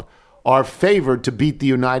World Cup are favored to beat the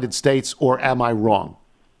United States, or am I wrong?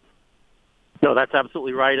 No, that's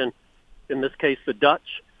absolutely right. And in this case, the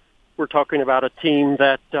Dutch, we're talking about a team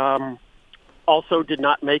that also did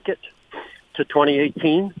not make it to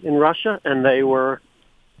 2018 in Russia, and they were,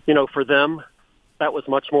 for them, that was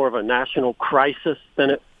much more of a national crisis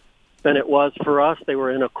than it was for us. They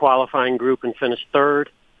were in a qualifying group and finished third,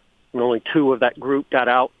 and only 2 of that group got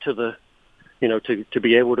out to the, to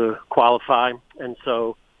be able to qualify. And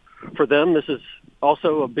so for them, this is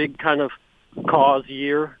also a big kind of cause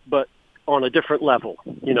year, but on a different level.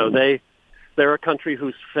 They're a country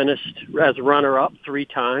who's finished as runner-up 3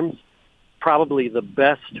 times, probably the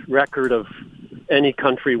best record of any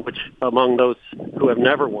country which among those who have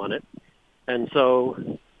never won it. And so,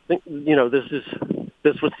 I think,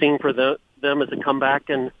 this was seen for them as a comeback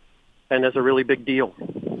and as a really big deal.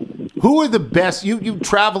 Who are the best? You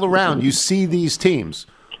travel around, you see these teams.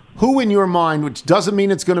 Who in your mind, which doesn't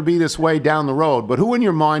mean it's going to be this way down the road, but who in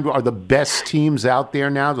your mind are the best teams out there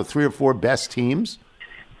now, the 3 or 4 best teams?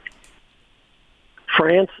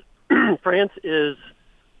 France is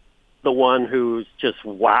the one who's just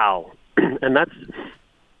wow. And that's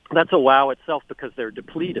a wow itself because they're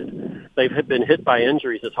depleted. They've been hit by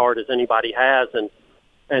injuries as hard as anybody has,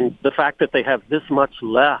 and the fact that they have this much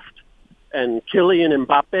left. And Kylian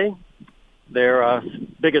Mbappe, their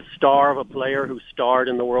biggest star of a player who starred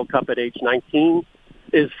in the World Cup at age 19,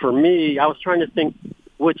 is, for me, I was trying to think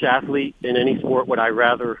which athlete in any sport would I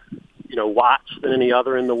rather, watch than any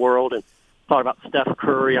other in the world, and thought about Steph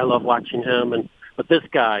Curry. I love watching him, but this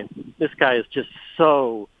guy is just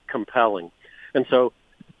so compelling. And so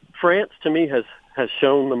France, to me, has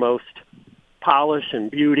shown the most polish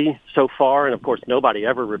and beauty so far, and of course nobody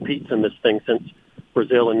ever repeats in this thing since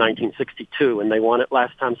Brazil in 1962, and they won it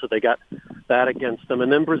last time, so they got that against them.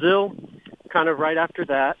 And then Brazil, kind of right after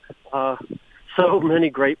that, so many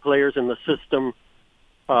great players in the system.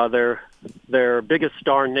 Their biggest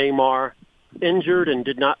star, Neymar, injured and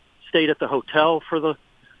did not stay at the hotel for the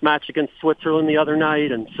match against Switzerland the other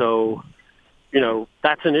night, and so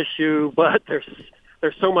that's an issue. But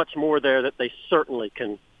there's so much more there that they certainly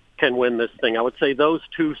can win this thing. I would say those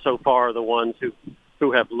 2 so far are the ones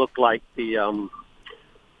who have looked like the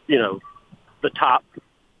top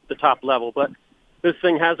level. But this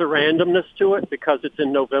thing has a randomness to it because it's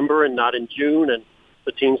in November and not in June, and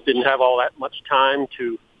the teams didn't have all that much time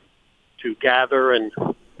to gather and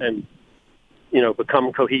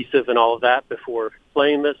become cohesive and all of that before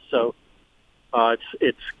playing this. So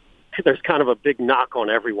there's kind of a big knock on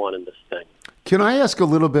everyone in this thing. Can I ask a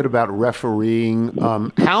little bit about refereeing?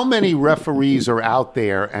 How many referees are out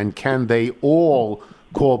there, and can they all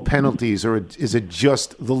call penalties, or is it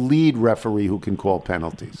just the lead referee who can call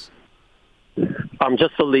penalties?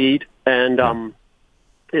 Just the lead, and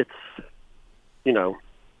it's,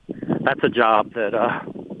 that's a job that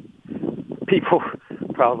people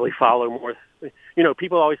probably follow more.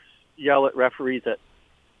 People always yell at referees at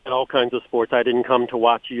all kinds of sports. I didn't come to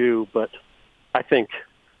watch you, but I think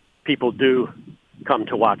people do come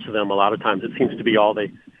to watch them. A lot of times it seems to be all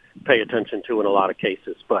they pay attention to in a lot of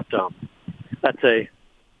cases. But that's a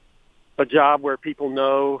job where people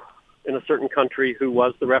know in a certain country who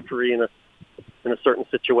was the referee in a certain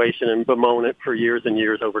situation and bemoan it for years and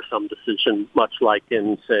years over some decision, much like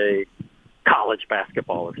in, say, college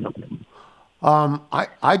basketball or something.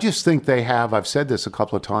 I just think they have, I've said this a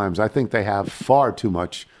couple of times, I think they have far too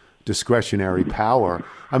much discretionary power.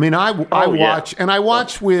 I mean, I watch, and I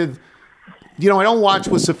watch with, I don't watch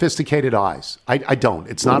with sophisticated eyes. I don't.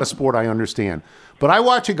 It's not a sport I understand. But I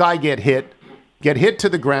watch a guy get hit to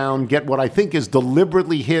the ground, get what I think is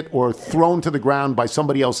deliberately hit or thrown to the ground by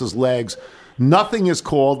somebody else's legs. Nothing is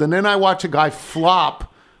called. And then I watch a guy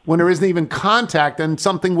flop when there isn't even contact and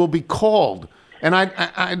something will be called. And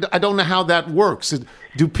I don't know how that works.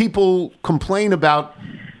 Do people complain about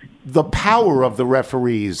the power of the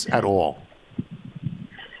referees at all?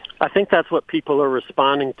 I think that's what people are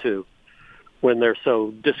responding to when they're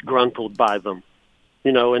so disgruntled by them.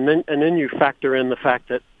 And then you factor in the fact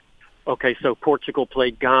that, okay, so Portugal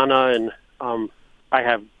played Ghana, and I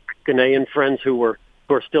have Ghanaian friends who are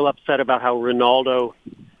still upset about how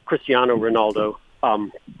Cristiano Ronaldo,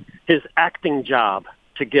 his acting job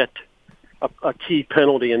to get a key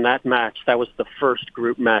penalty in that match. That was the first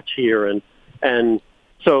group match here, and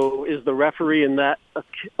so is the referee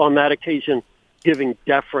on that occasion giving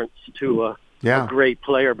deference to a great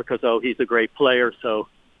player because he's a great player. So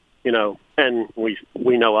and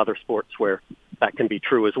we know other sports where that can be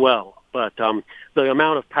true as well. But the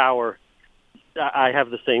amount of power, I have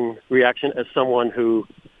the same reaction as someone who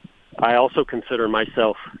I also consider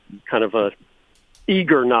myself kind of a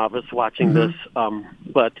eager novice watching this,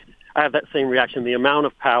 but I have that same reaction. The amount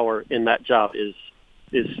of power in that job is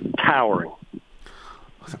towering.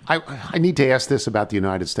 I need to ask this about the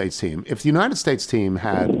United States team. If the United States team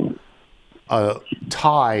had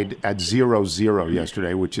tied at 0-0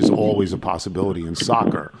 yesterday, which is always a possibility in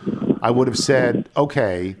soccer, I would have said,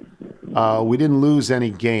 okay, we didn't lose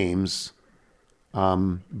any games,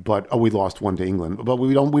 but we lost one to England, but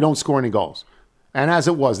we don't score any goals. And as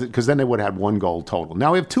it was, because then they would have had 1 goal total.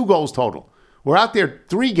 Now we have 2 goals total. We're out there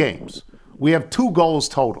 3 games. We have 2 goals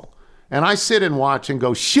total. And I sit and watch and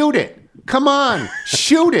go, shoot it. Come on,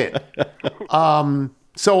 shoot it.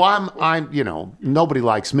 So I'm, nobody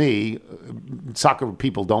likes me. Soccer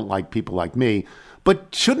people don't like people like me.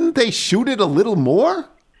 But shouldn't they shoot it a little more?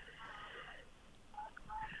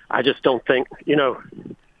 I just don't think,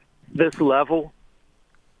 this level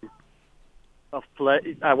of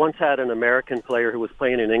play. I once had an American player who was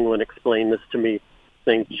playing in England explain this to me,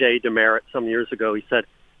 named Jay Demerit, some years ago. He said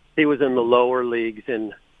he was in the lower leagues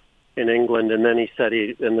in England, and then he said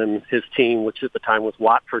and then his team, which at the time was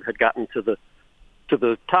Watford, had gotten to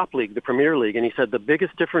the top league, the Premier League, and he said the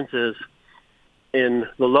biggest difference is in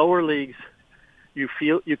the lower leagues, you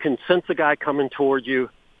can sense a guy coming toward you,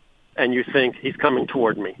 and you think he's coming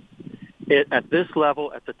toward me. At this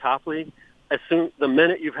level, at the top league, the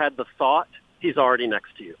minute you've had the thought, he's already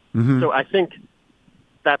next to you. Mm-hmm. So I think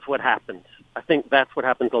that's what happens. I think that's what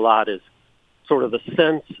happens a lot is sort of the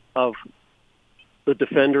sense of the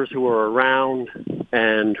defenders who are around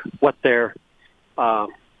and what they're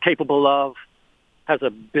capable of has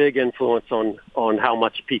a big influence on how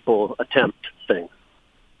much people attempt things.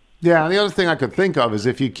 Yeah, the other thing I could think of is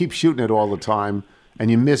if you keep shooting it all the time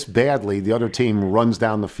and you miss badly, the other team runs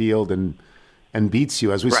down the field and beats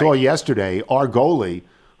you. As we saw yesterday, our goalie,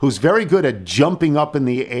 who's very good at jumping up in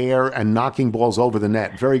the air and knocking balls over the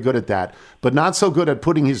net, very good at that, but not so good at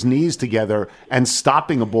putting his knees together and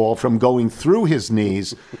stopping a ball from going through his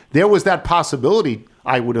knees. There was that possibility,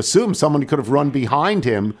 I would assume, someone could have run behind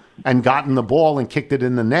him and gotten the ball and kicked it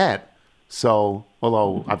in the net. So,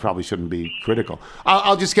 although I probably shouldn't be critical.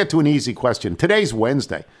 I'll just get to an easy question. Today's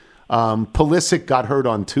Wednesday. Pulisic got hurt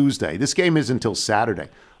on Tuesday. This game isn't until Saturday.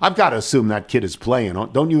 I've got to assume that kid is playing.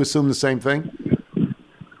 Don't you assume the same thing?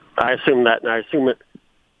 I assume that, and I assume it,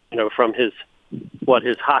 from his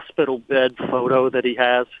hospital bed photo that he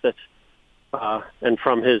has, and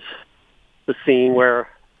from the scene where,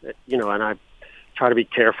 and I try to be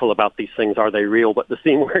careful about these things. Are they real? But the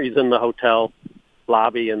scene where he's in the hotel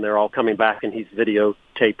lobby and they're all coming back and he's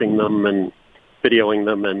videotaping them and videoing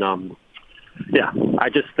them, and I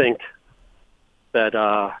just think that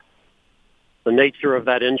the nature of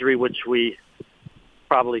that injury, which we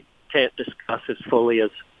probably can't discuss as fully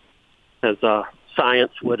as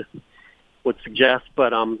science would suggest,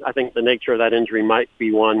 but I think the nature of that injury might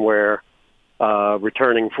be one where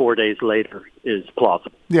returning 4 days later is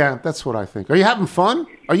plausible. Yeah, that's what I think. Are you having fun?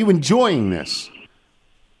 Are you enjoying this?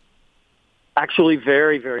 Actually,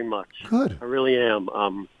 very, very much. Good. I really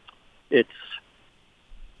am.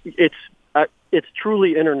 it's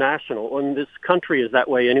truly international. And this country is that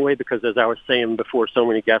way anyway, because as I was saying before, so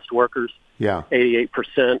many guest workers. Yeah.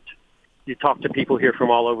 88%. You talk to people here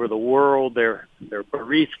from all over the world. They're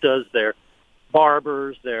baristas, they're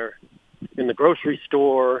barbers, they're in the grocery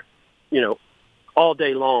store, all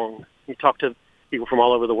day long. You talk to people from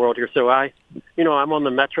all over the world here. So I'm on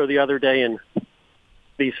the metro the other day, and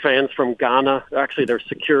these fans from Ghana, actually they're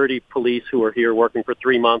security police who are here working for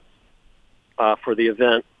 3 months for the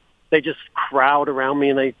event. They just crowd around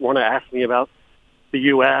me and they want to ask me about the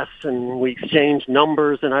U.S. and we exchange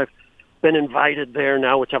numbers, and I've been invited there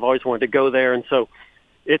now, which I've always wanted to go there. And so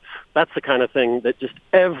that's the kind of thing that just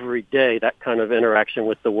every day, that kind of interaction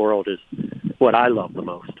with the world is what I love the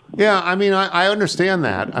most. Yeah, I mean, I understand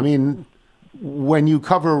that. I mean, when you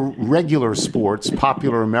cover regular sports,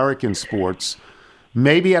 popular American sports,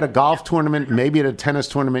 maybe at a golf tournament, maybe at a tennis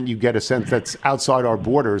tournament, you get a sense that's outside our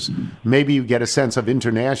borders. Maybe you get a sense of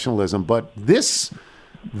internationalism. But this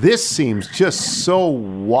seems just so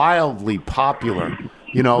wildly popular,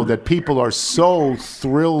 that people are so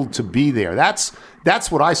thrilled to be there. That's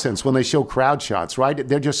what I sense when they show crowd shots, right?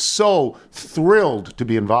 They're just so thrilled to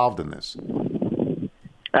be involved in this.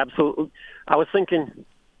 Absolutely. I was thinking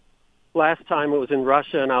last time it was in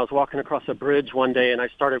Russia, and I was walking across a bridge one day, and I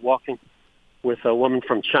started walking with a woman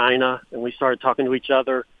from China, and we started talking to each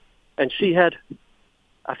other. And she had,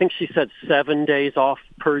 I think she said 7 days off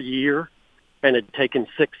per year, and had taken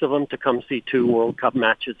 6 of them to come see 2 World Cup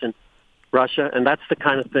matches in Russia. And that's the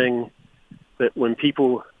kind of thing that when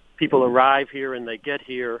people arrive here and they get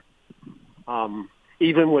here,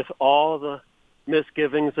 even with all the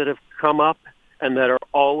misgivings that have come up and that are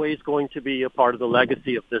always going to be a part of the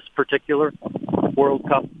legacy of this particular World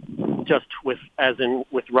Cup, just with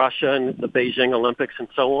Russia and the Beijing Olympics and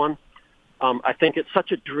so on. I think it's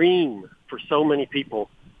such a dream for so many people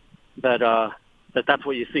that that's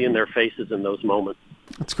what you see in their faces in those moments.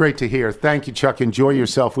 That's great to hear. Thank you, Chuck. Enjoy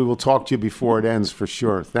yourself. We will talk to you before it ends for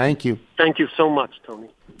sure. Thank you. Thank you so much, Tony.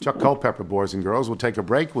 Chuck Culpepper, boys and girls. We'll take a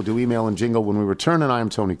break. We'll do email and jingle when we return, and I am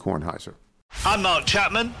Tony Kornheiser. I'm Mark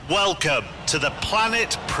Chapman. Welcome to the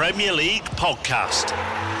Planet Premier League podcast.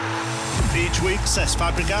 Each week, Cesc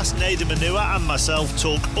Fabregas, Nader Manua and myself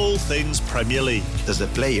talk all things Premier League. As a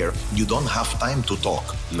player, you don't have time to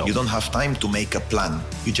talk. No. You don't have time to make a plan.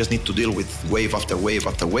 You just need to deal with wave after wave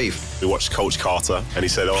after wave. We watched Coach Carter, and he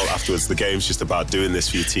said, afterwards, the game's just about doing this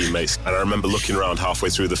for your teammates. And I remember looking around halfway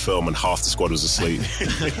through the film, and half the squad was asleep.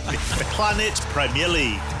 Planet Premier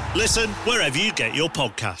League. Listen wherever you get your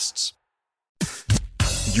podcasts.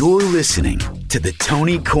 You're listening to The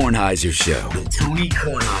Tony Kornheiser Show. The Tony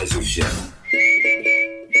Kornheiser Show.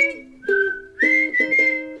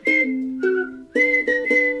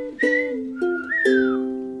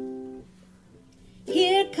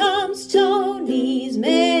 Here comes Tony's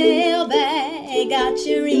mailbag. Got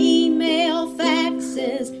your email,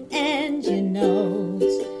 faxes, and your notes.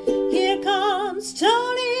 Here comes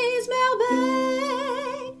Tony's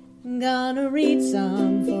mailbag. Gonna read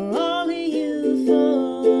some for all of you folks.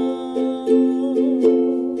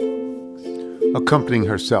 Accompanying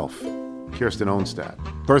herself, Kirsten Onstad,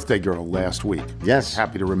 birthday girl last week. Yes.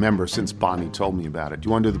 Happy to remember since Bonnie told me about it. Do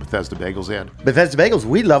you want to do the Bethesda Bagels ad? Bethesda Bagels,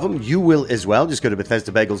 we love them. You will as well. Just go to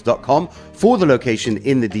BethesdaBagels.com for the location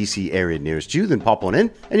in the D.C. area nearest you. Then pop on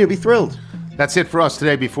in and you'll be thrilled. That's it for us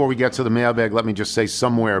today. Before we get to the mailbag, let me just say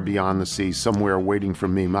somewhere beyond the sea, somewhere waiting for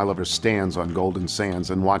me, my lover stands on golden sands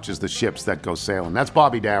and watches the ships that go sailing. That's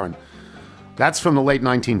Bobby Darin. That's from the late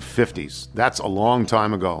 1950s. That's a long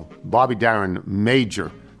time ago. Bobby Darin,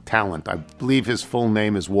 major talent. I believe his full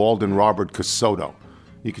name is Walden Robert Casoto.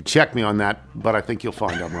 You can check me on that, but I think you'll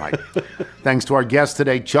find I'm right. Thanks to our guests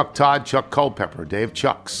today, Chuck Todd, Chuck Culpepper, Dave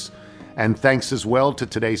Chucks. And thanks as well to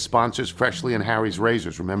today's sponsors, Freshly and Harry's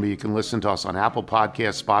Razors. Remember, you can listen to us on Apple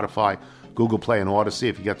Podcasts, Spotify, Google Play, and Odyssey.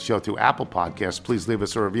 If you get the show through Apple Podcasts, please leave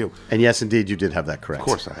us a review. And yes, indeed, you did have that correct. Of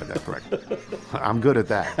course I had that correct. I'm good at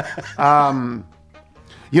that.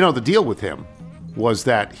 The deal with him was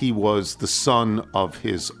that he was the son of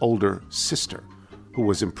his older sister who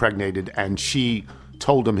was impregnated, and she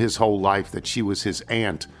told him his whole life that she was his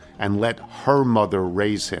aunt and let her mother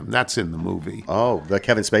raise him. That's in the movie. Oh, the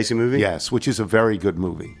Kevin Spacey movie? Yes, which is a very good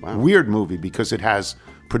movie. Wow. Weird movie because it has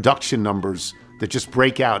production numbers that just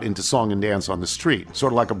break out into song and dance on the street,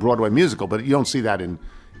 sort of like a Broadway musical, but you don't see that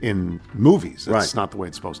in movies. That's not the way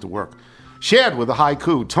it's supposed to work. Shared with a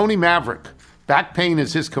haiku, Tony Maverick. Back pain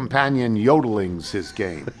is his companion, yodeling's his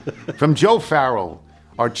game. From Joe Farrell,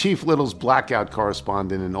 our Chief Little's blackout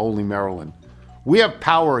correspondent in Olney, Maryland. We have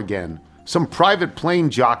power again, Some private plane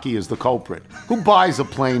jockey is the culprit. Who buys a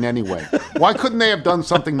plane anyway? Why couldn't they have done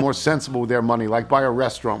something more sensible with their money, like buy a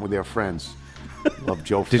restaurant with their friends? Love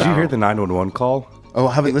Joe Did you hear the 911 call? Oh,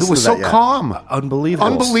 I haven't It listened was to that so yet. calm. Unbelievable.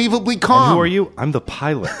 Unbelievably calm. And who are you? I'm the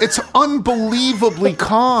pilot. It's unbelievably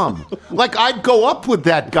calm. Like, I'd go up with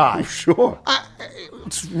that guy. Sure.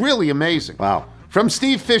 It's really amazing. Wow. From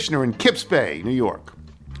Steve Fishner in Kips Bay, New York.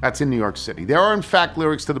 That's in New York City. There are, in fact,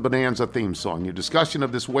 lyrics to the Bonanza theme song. Your discussion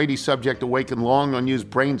of this weighty subject awakened long unused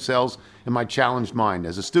brain cells in my challenged mind.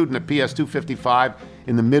 As a student at PS 255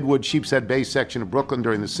 in the Midwood Sheepshead Bay section of Brooklyn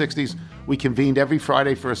during the 60s, we convened every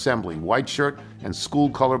Friday for assembly, white shirt and school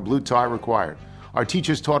color blue tie required. Our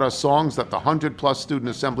teachers taught us songs that the 100-plus student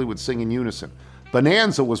assembly would sing in unison.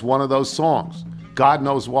 Bonanza was one of those songs. God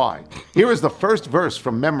knows why. Here is the first verse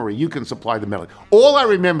from memory. You can supply the melody. All I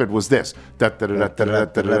remembered was this. That's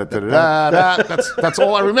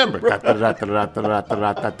all I remembered. That's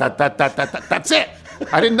it.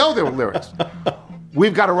 I didn't know there were lyrics.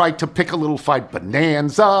 We've got a right to pick a little fight,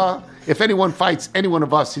 Bonanza. If anyone fights any one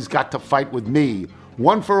of us, he's got to fight with me.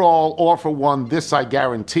 One for all for one, this I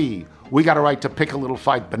guarantee. We got a right to pick a little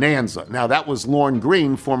fight, Bonanza. Now, that was Lorne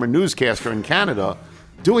Green, former newscaster in Canada,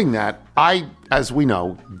 doing that. I, as we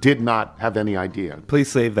know, did not have any idea.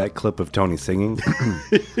 Please save that clip of Tony singing.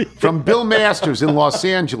 From Bill Masters in Los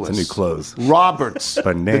Angeles. It's a new clothes. Roberts.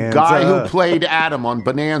 Bonanza. The guy who played Adam on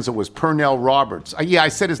Bonanza was Pernell Roberts. Yeah, I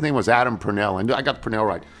said his name was Adam Pernell, and I got Pernell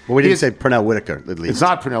right. Well, we didn't say Pernell Whitaker, at least. It's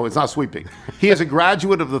not Pernell. It's not sweeping. He is a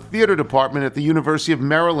graduate of the theater department at the University of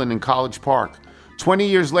Maryland in College Park. 20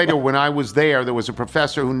 years later, when I was there was a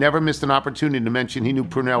professor who never missed an opportunity to mention he knew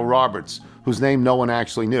Pernell Roberts, whose name no one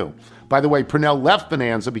actually knew. By the way, Pernell left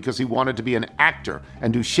Bonanza because he wanted to be an actor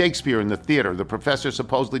and do Shakespeare in the theater. The professor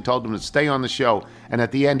supposedly told him to stay on the show, and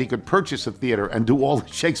at the end he could purchase a theater and do all the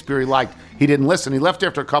Shakespeare he liked. He didn't listen. He left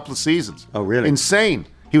after a couple of seasons. Oh, really? Insane.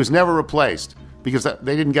 He was never replaced because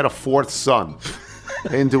they didn't get a fourth son.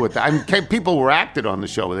 They didn't do it. People were acted on the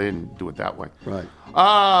show, but they didn't do it that way. Right.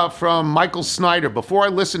 From Michael Snyder. Before I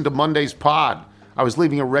listened to Monday's pod, I was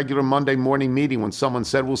leaving a regular Monday morning meeting when someone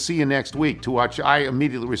said, "We'll see you next week," to which I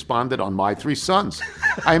immediately responded, "On my three sons."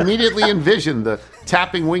 I immediately envisioned the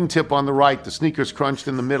tapping wingtip on the right, the sneakers crunched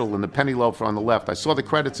in the middle, and the penny loafer on the left. I saw the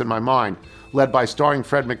credits in my mind, led by starring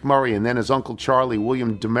Fred McMurray and then his Uncle Charlie,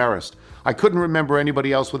 William Demarest. I couldn't remember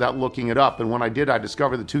anybody else without looking it up, and when I did, I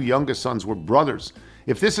discovered the two youngest sons were brothers.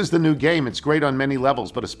 If this is the new game, it's great on many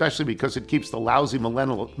levels, but especially because it keeps the lousy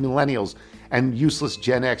millennials and useless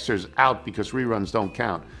Gen Xers out because reruns don't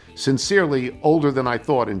count. Sincerely, older than I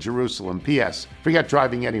thought in Jerusalem. P.S. Forget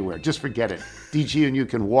driving anywhere. Just forget it. DG and you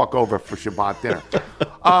can walk over for Shabbat dinner.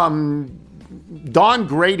 Don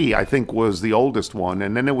Grady, I think, was the oldest one,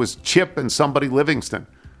 and then it was Chip and somebody Livingston.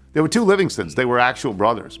 There were two Livingstons. They were actual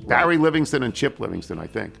brothers. Barry Livingston and Chip Livingston, I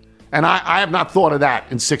think. And I have not thought of that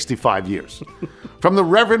in 65 years. From the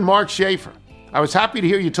Reverend Mark Schaefer, I was happy to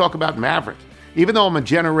hear you talk about Maverick. Even though I'm a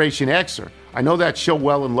Generation Xer, I know that show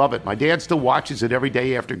well and love it. My dad still watches it every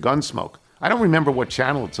day after Gunsmoke. I don't remember what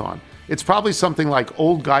channel it's on. It's probably something like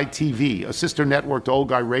Old Guy TV, a sister network to Old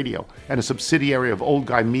Guy Radio, and a subsidiary of Old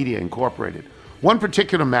Guy Media Incorporated. One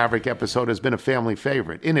particular Maverick episode has been a family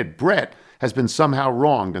favorite. In it, Brett has been somehow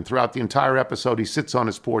wronged, and throughout the entire episode, he sits on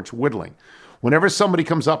his porch whittling. Whenever somebody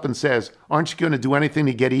comes up and says, "Aren't you going to do anything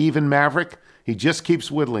to get even, Maverick?" he just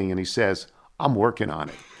keeps whittling and he says, "I'm working on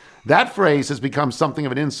it." That phrase has become something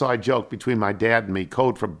of an inside joke between my dad and me,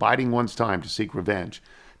 code for biding one's time to seek revenge.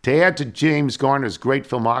 To add to James Garner's great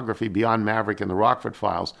filmography beyond Maverick and the Rockford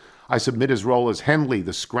Files, I submit his role as Henley,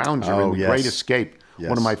 the Scrounger in The Great Escape,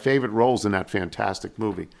 one of my favorite roles in that fantastic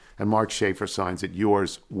movie. And Mark Schaefer signs it,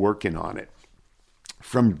 "Yours, working on it."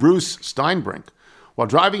 From Bruce Steinbrink. While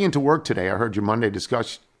driving into work today, I heard your Monday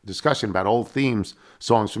discussion about old themes,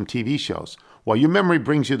 songs from TV shows. While your memory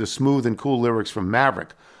brings you the smooth and cool lyrics from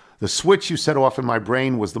Maverick, the switch you set off in my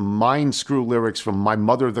brain was the mind screw lyrics from My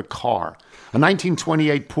Mother the Car. A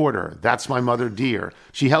 1928 Porter, that's my mother dear.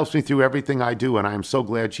 She helps me through everything I do, and I am so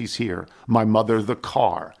glad she's here. My Mother the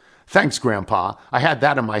Car. Thanks, Grandpa. I had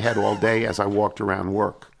that in my head all day as I walked around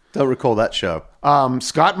work. Don't recall that show.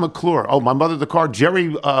 Scott McClure. Oh, My Mother the Car.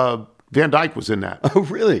 Jerry Van Dyke was in that. Oh,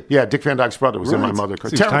 really? Yeah, Dick Van Dyke's brother was in My Mother the Car.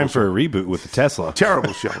 It's time for a reboot with the Tesla.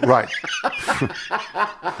 Terrible show, right.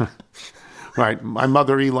 Right, my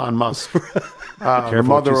mother, Elon Musk. The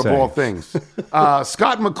mother of all things.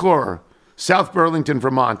 Scott McClure, South Burlington,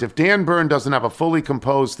 Vermont. If Dan Byrne doesn't have a fully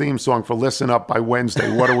composed theme song for Listen Up by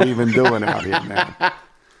Wednesday, what are we even doing out here, man?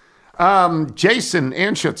 Jason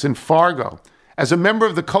Anschutz in Fargo. As a member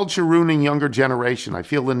of the culture-ruining younger generation, I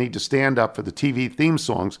feel the need to stand up for the TV theme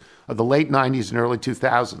songs of the late 90s and early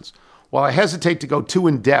 2000s. While I hesitate to go too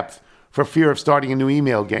in-depth for fear of starting a new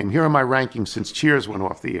email game, here are my rankings since Cheers went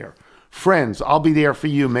off the air. Friends, I'll Be There For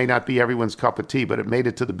You may not be everyone's cup of tea, but it made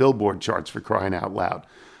it to the Billboard charts for crying out loud.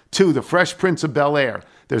 2, The Fresh Prince of Bel-Air.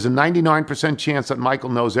 There's a 99% chance that Michael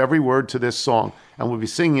knows every word to this song and will be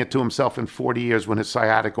singing it to himself in 40 years when his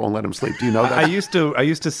sciatica won't let him sleep. Do you know that? I used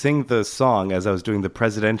to sing the song as I was doing the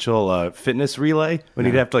presidential fitness relay when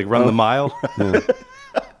he'd have to run the mile.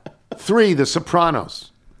 3, The Sopranos.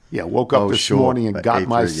 Yeah, woke up this morning and got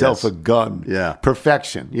myself a gun. Yeah.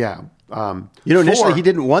 Perfection. Yeah. Initially 4, he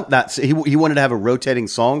didn't want that. He wanted to have a rotating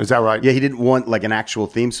song. Is that right? Yeah, he didn't want an actual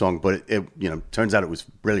theme song, but it turns out it was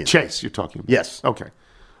brilliant. Chase, you're talking about. Yes. Okay.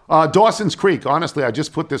 Dawson's Creek. Honestly, I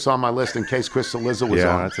just put this on my list in case Chris Saliza was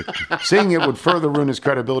on. Seeing it would further ruin his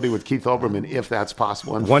credibility with Keith Olbermann, if that's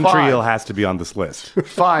possible. And One 5, Tree Hill has to be on this list.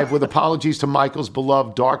 5, with apologies to Michael's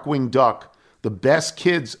beloved Darkwing Duck, the best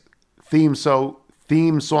kids theme song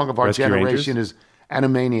of our Rescue generation Rangers? is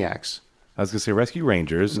Animaniacs. I was going to say Rescue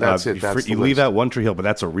Rangers. That's it. That's you the leave list. out One Tree Hill, but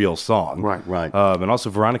that's a real song. Right. And also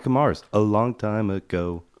Veronica Mars, A Long Time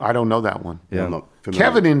Ago. I don't know that one. Yeah. I'm not familiar.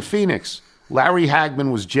 Kevin in Phoenix. Larry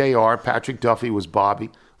Hagman was JR. Patrick Duffy was Bobby.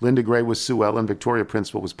 Linda Gray was Sue Ellen. Victoria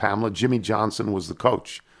Principal was Pamela. Jimmy Johnson was the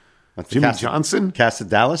coach. Jimmy Johnson? Cast of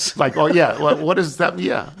Dallas? Oh, yeah. What does that?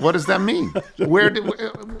 Yeah. What does that mean? Where?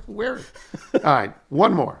 All right.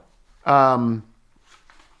 One more.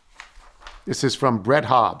 This is from Brett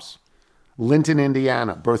Hobbs. Linton,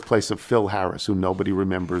 Indiana, birthplace of Phil Harris, who nobody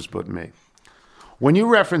remembers but me. When you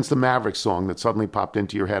referenced the Maverick song that suddenly popped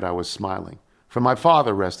into your head, I was smiling. For my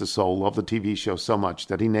father, rest his soul, loved the TV show so much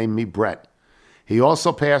that he named me Brett. He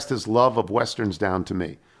also passed his love of Westerns down to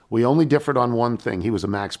me. We only differed on one thing. He was a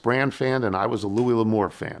Max Brand fan, and I was a Louis L'Amour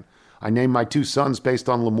fan. I named my 2 sons based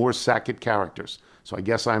on L'Amour's Sackett characters. So I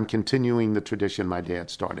guess I'm continuing the tradition my dad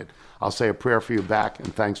started. I'll say a prayer for you back,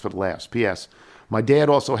 and thanks for the laughs. P.S. My dad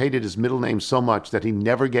also hated his middle name so much that he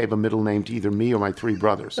never gave a middle name to either me or my 3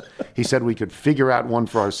 brothers. He said we could figure out one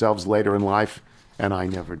for ourselves later in life, and I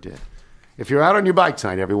never did. If you're out on your bike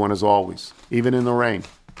tonight, everyone, as always, even in the rain,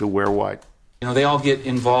 do wear white. They all get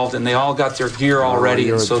involved, and they all got their gear already,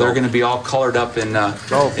 and so they're going to be all colored up in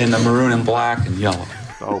the maroon and black and yellow.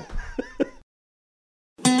 Dope.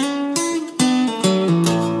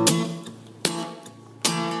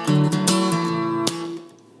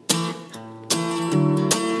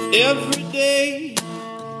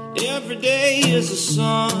 Every day is a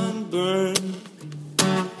sunburn,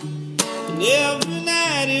 and every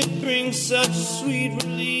night it brings such sweet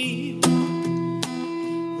relief.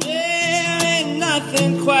 There ain't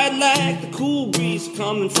nothing quite like the cool breeze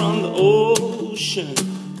coming from the ocean.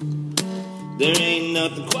 There ain't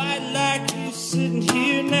nothing quite like you sitting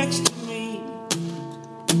here next to me.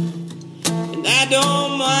 And I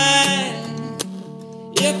don't mind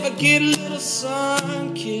if I get a little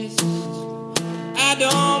sun-kissed. I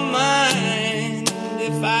don't mind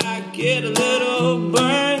if I get a little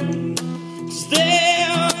burn. 'Cause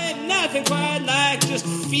there ain't nothing quite like just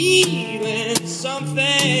feeling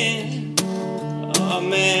something. Oh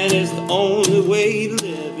man, it's the only way to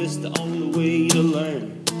live, it's the only way to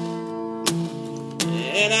learn.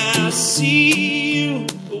 And I see you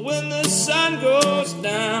when the sun goes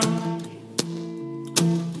down,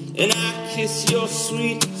 and I kiss your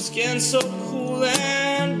sweet skin so cool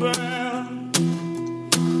and brown.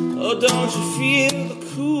 Oh, don't you feel the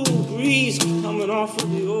cool breeze coming off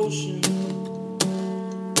of the ocean?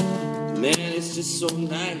 Man, it's just so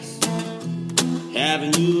nice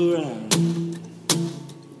having you around.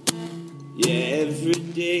 Yeah, every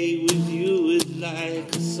day with you is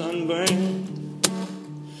like a sunburn.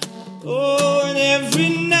 Oh, and every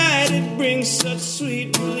night it brings such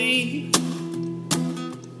sweet relief.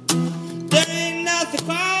 There ain't nothing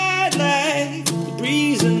quite like the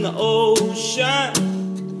breeze in the ocean.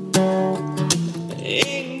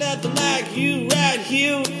 Ain't nothing like you right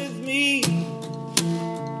here with me.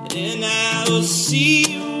 And I will see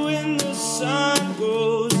you when the sun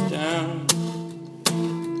goes down.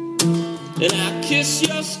 And I kiss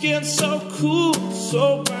your skin so cool,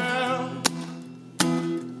 so brown.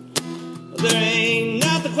 There ain't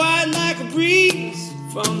nothing quite like a breeze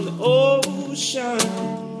from the ocean.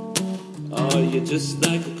 Oh, you're just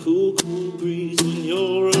like a cool, cool breeze when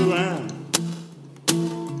you're around.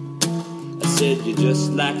 I said you're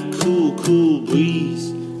just like a cool, cool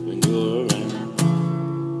breeze when you're around.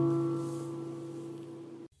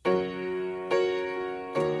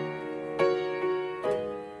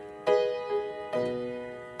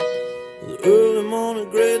 The early morning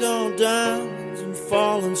gray dawn diamonds and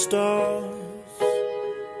falling stars,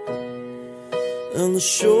 and And the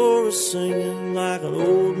shore is singing like an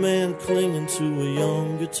old man clinging to a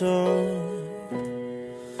young guitar.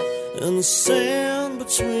 And the sand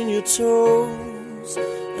between your toes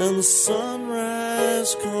and the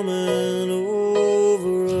sunrise coming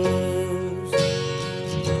over us.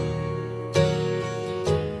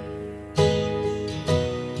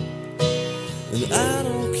 And I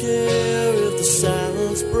don't care if the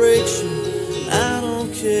silence breaks you, I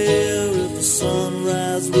don't care if the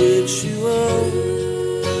sunrise wakes you up.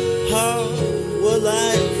 How what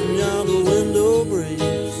light from yonder window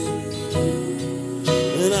breaks,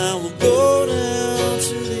 and I will go down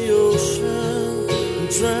to the ocean and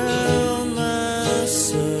drown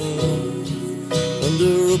myself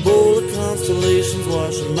under a bowl of constellations,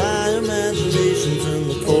 washing my imaginations in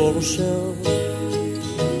the coral shell.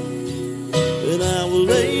 And I will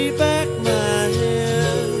lay back my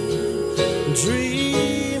head and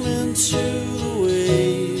dream into the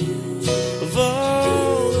waves of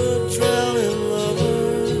all the drowning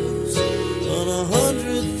lovers on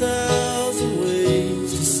 100,000 ways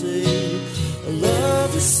to say I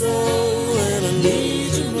love you so, and I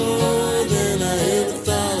need you more than I ever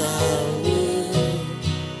thought I would.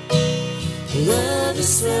 I love you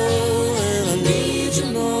so, and I need you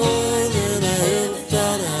more than I ever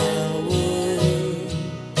thought I would.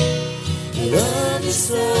 I love you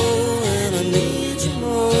so, and I need you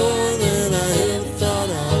more than I ever thought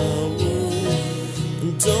I would.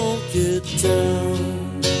 And don't get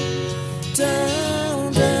down,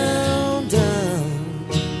 down, down, down.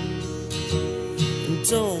 And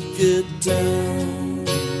don't get down,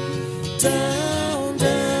 down,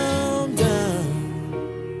 down, down.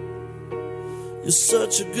 You're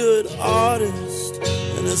such a good artist,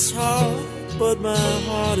 and it's hard, but my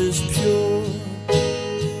heart is pure.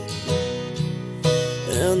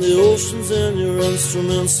 And the ocean's in your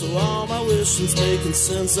instrument, so all my wishing's making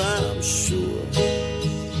sense, I'm sure.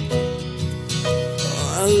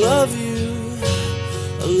 I love you,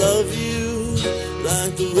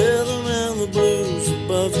 like the rhythm and the blues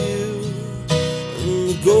above you. And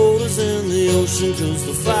the gold is in the ocean, 'cause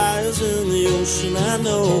the fire's in the ocean, I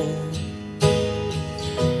know.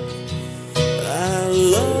 I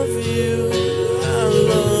love you,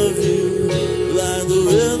 like the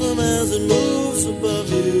rhythm as it moves above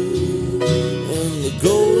you. And the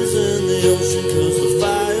gold is in the ocean, 'cause the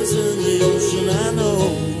fire's in the ocean, I know.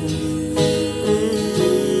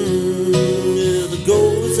 Yeah, the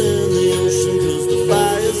gold is in the ocean, 'cause the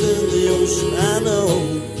fire's in the ocean, I know.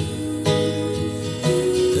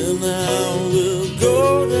 And I will go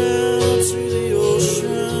down to the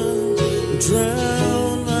ocean and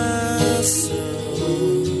drown myself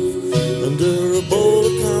under a bowl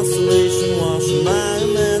of constellation, washing my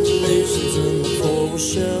imaginations in the coral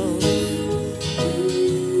shell.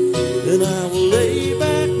 And I will lay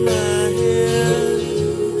back my head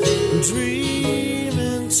and dream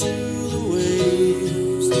into the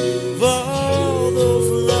waves of all those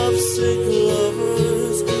lovesick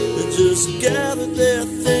lovers that just gathered their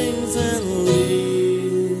things and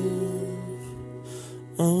leave.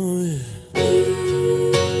 Oh yeah.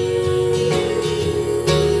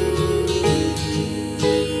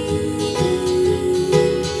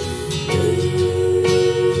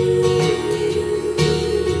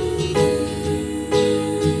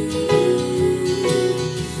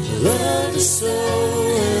 Love you so,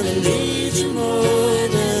 and I need you more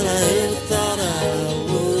than I ever thought I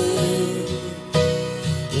would.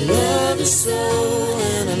 Love you so.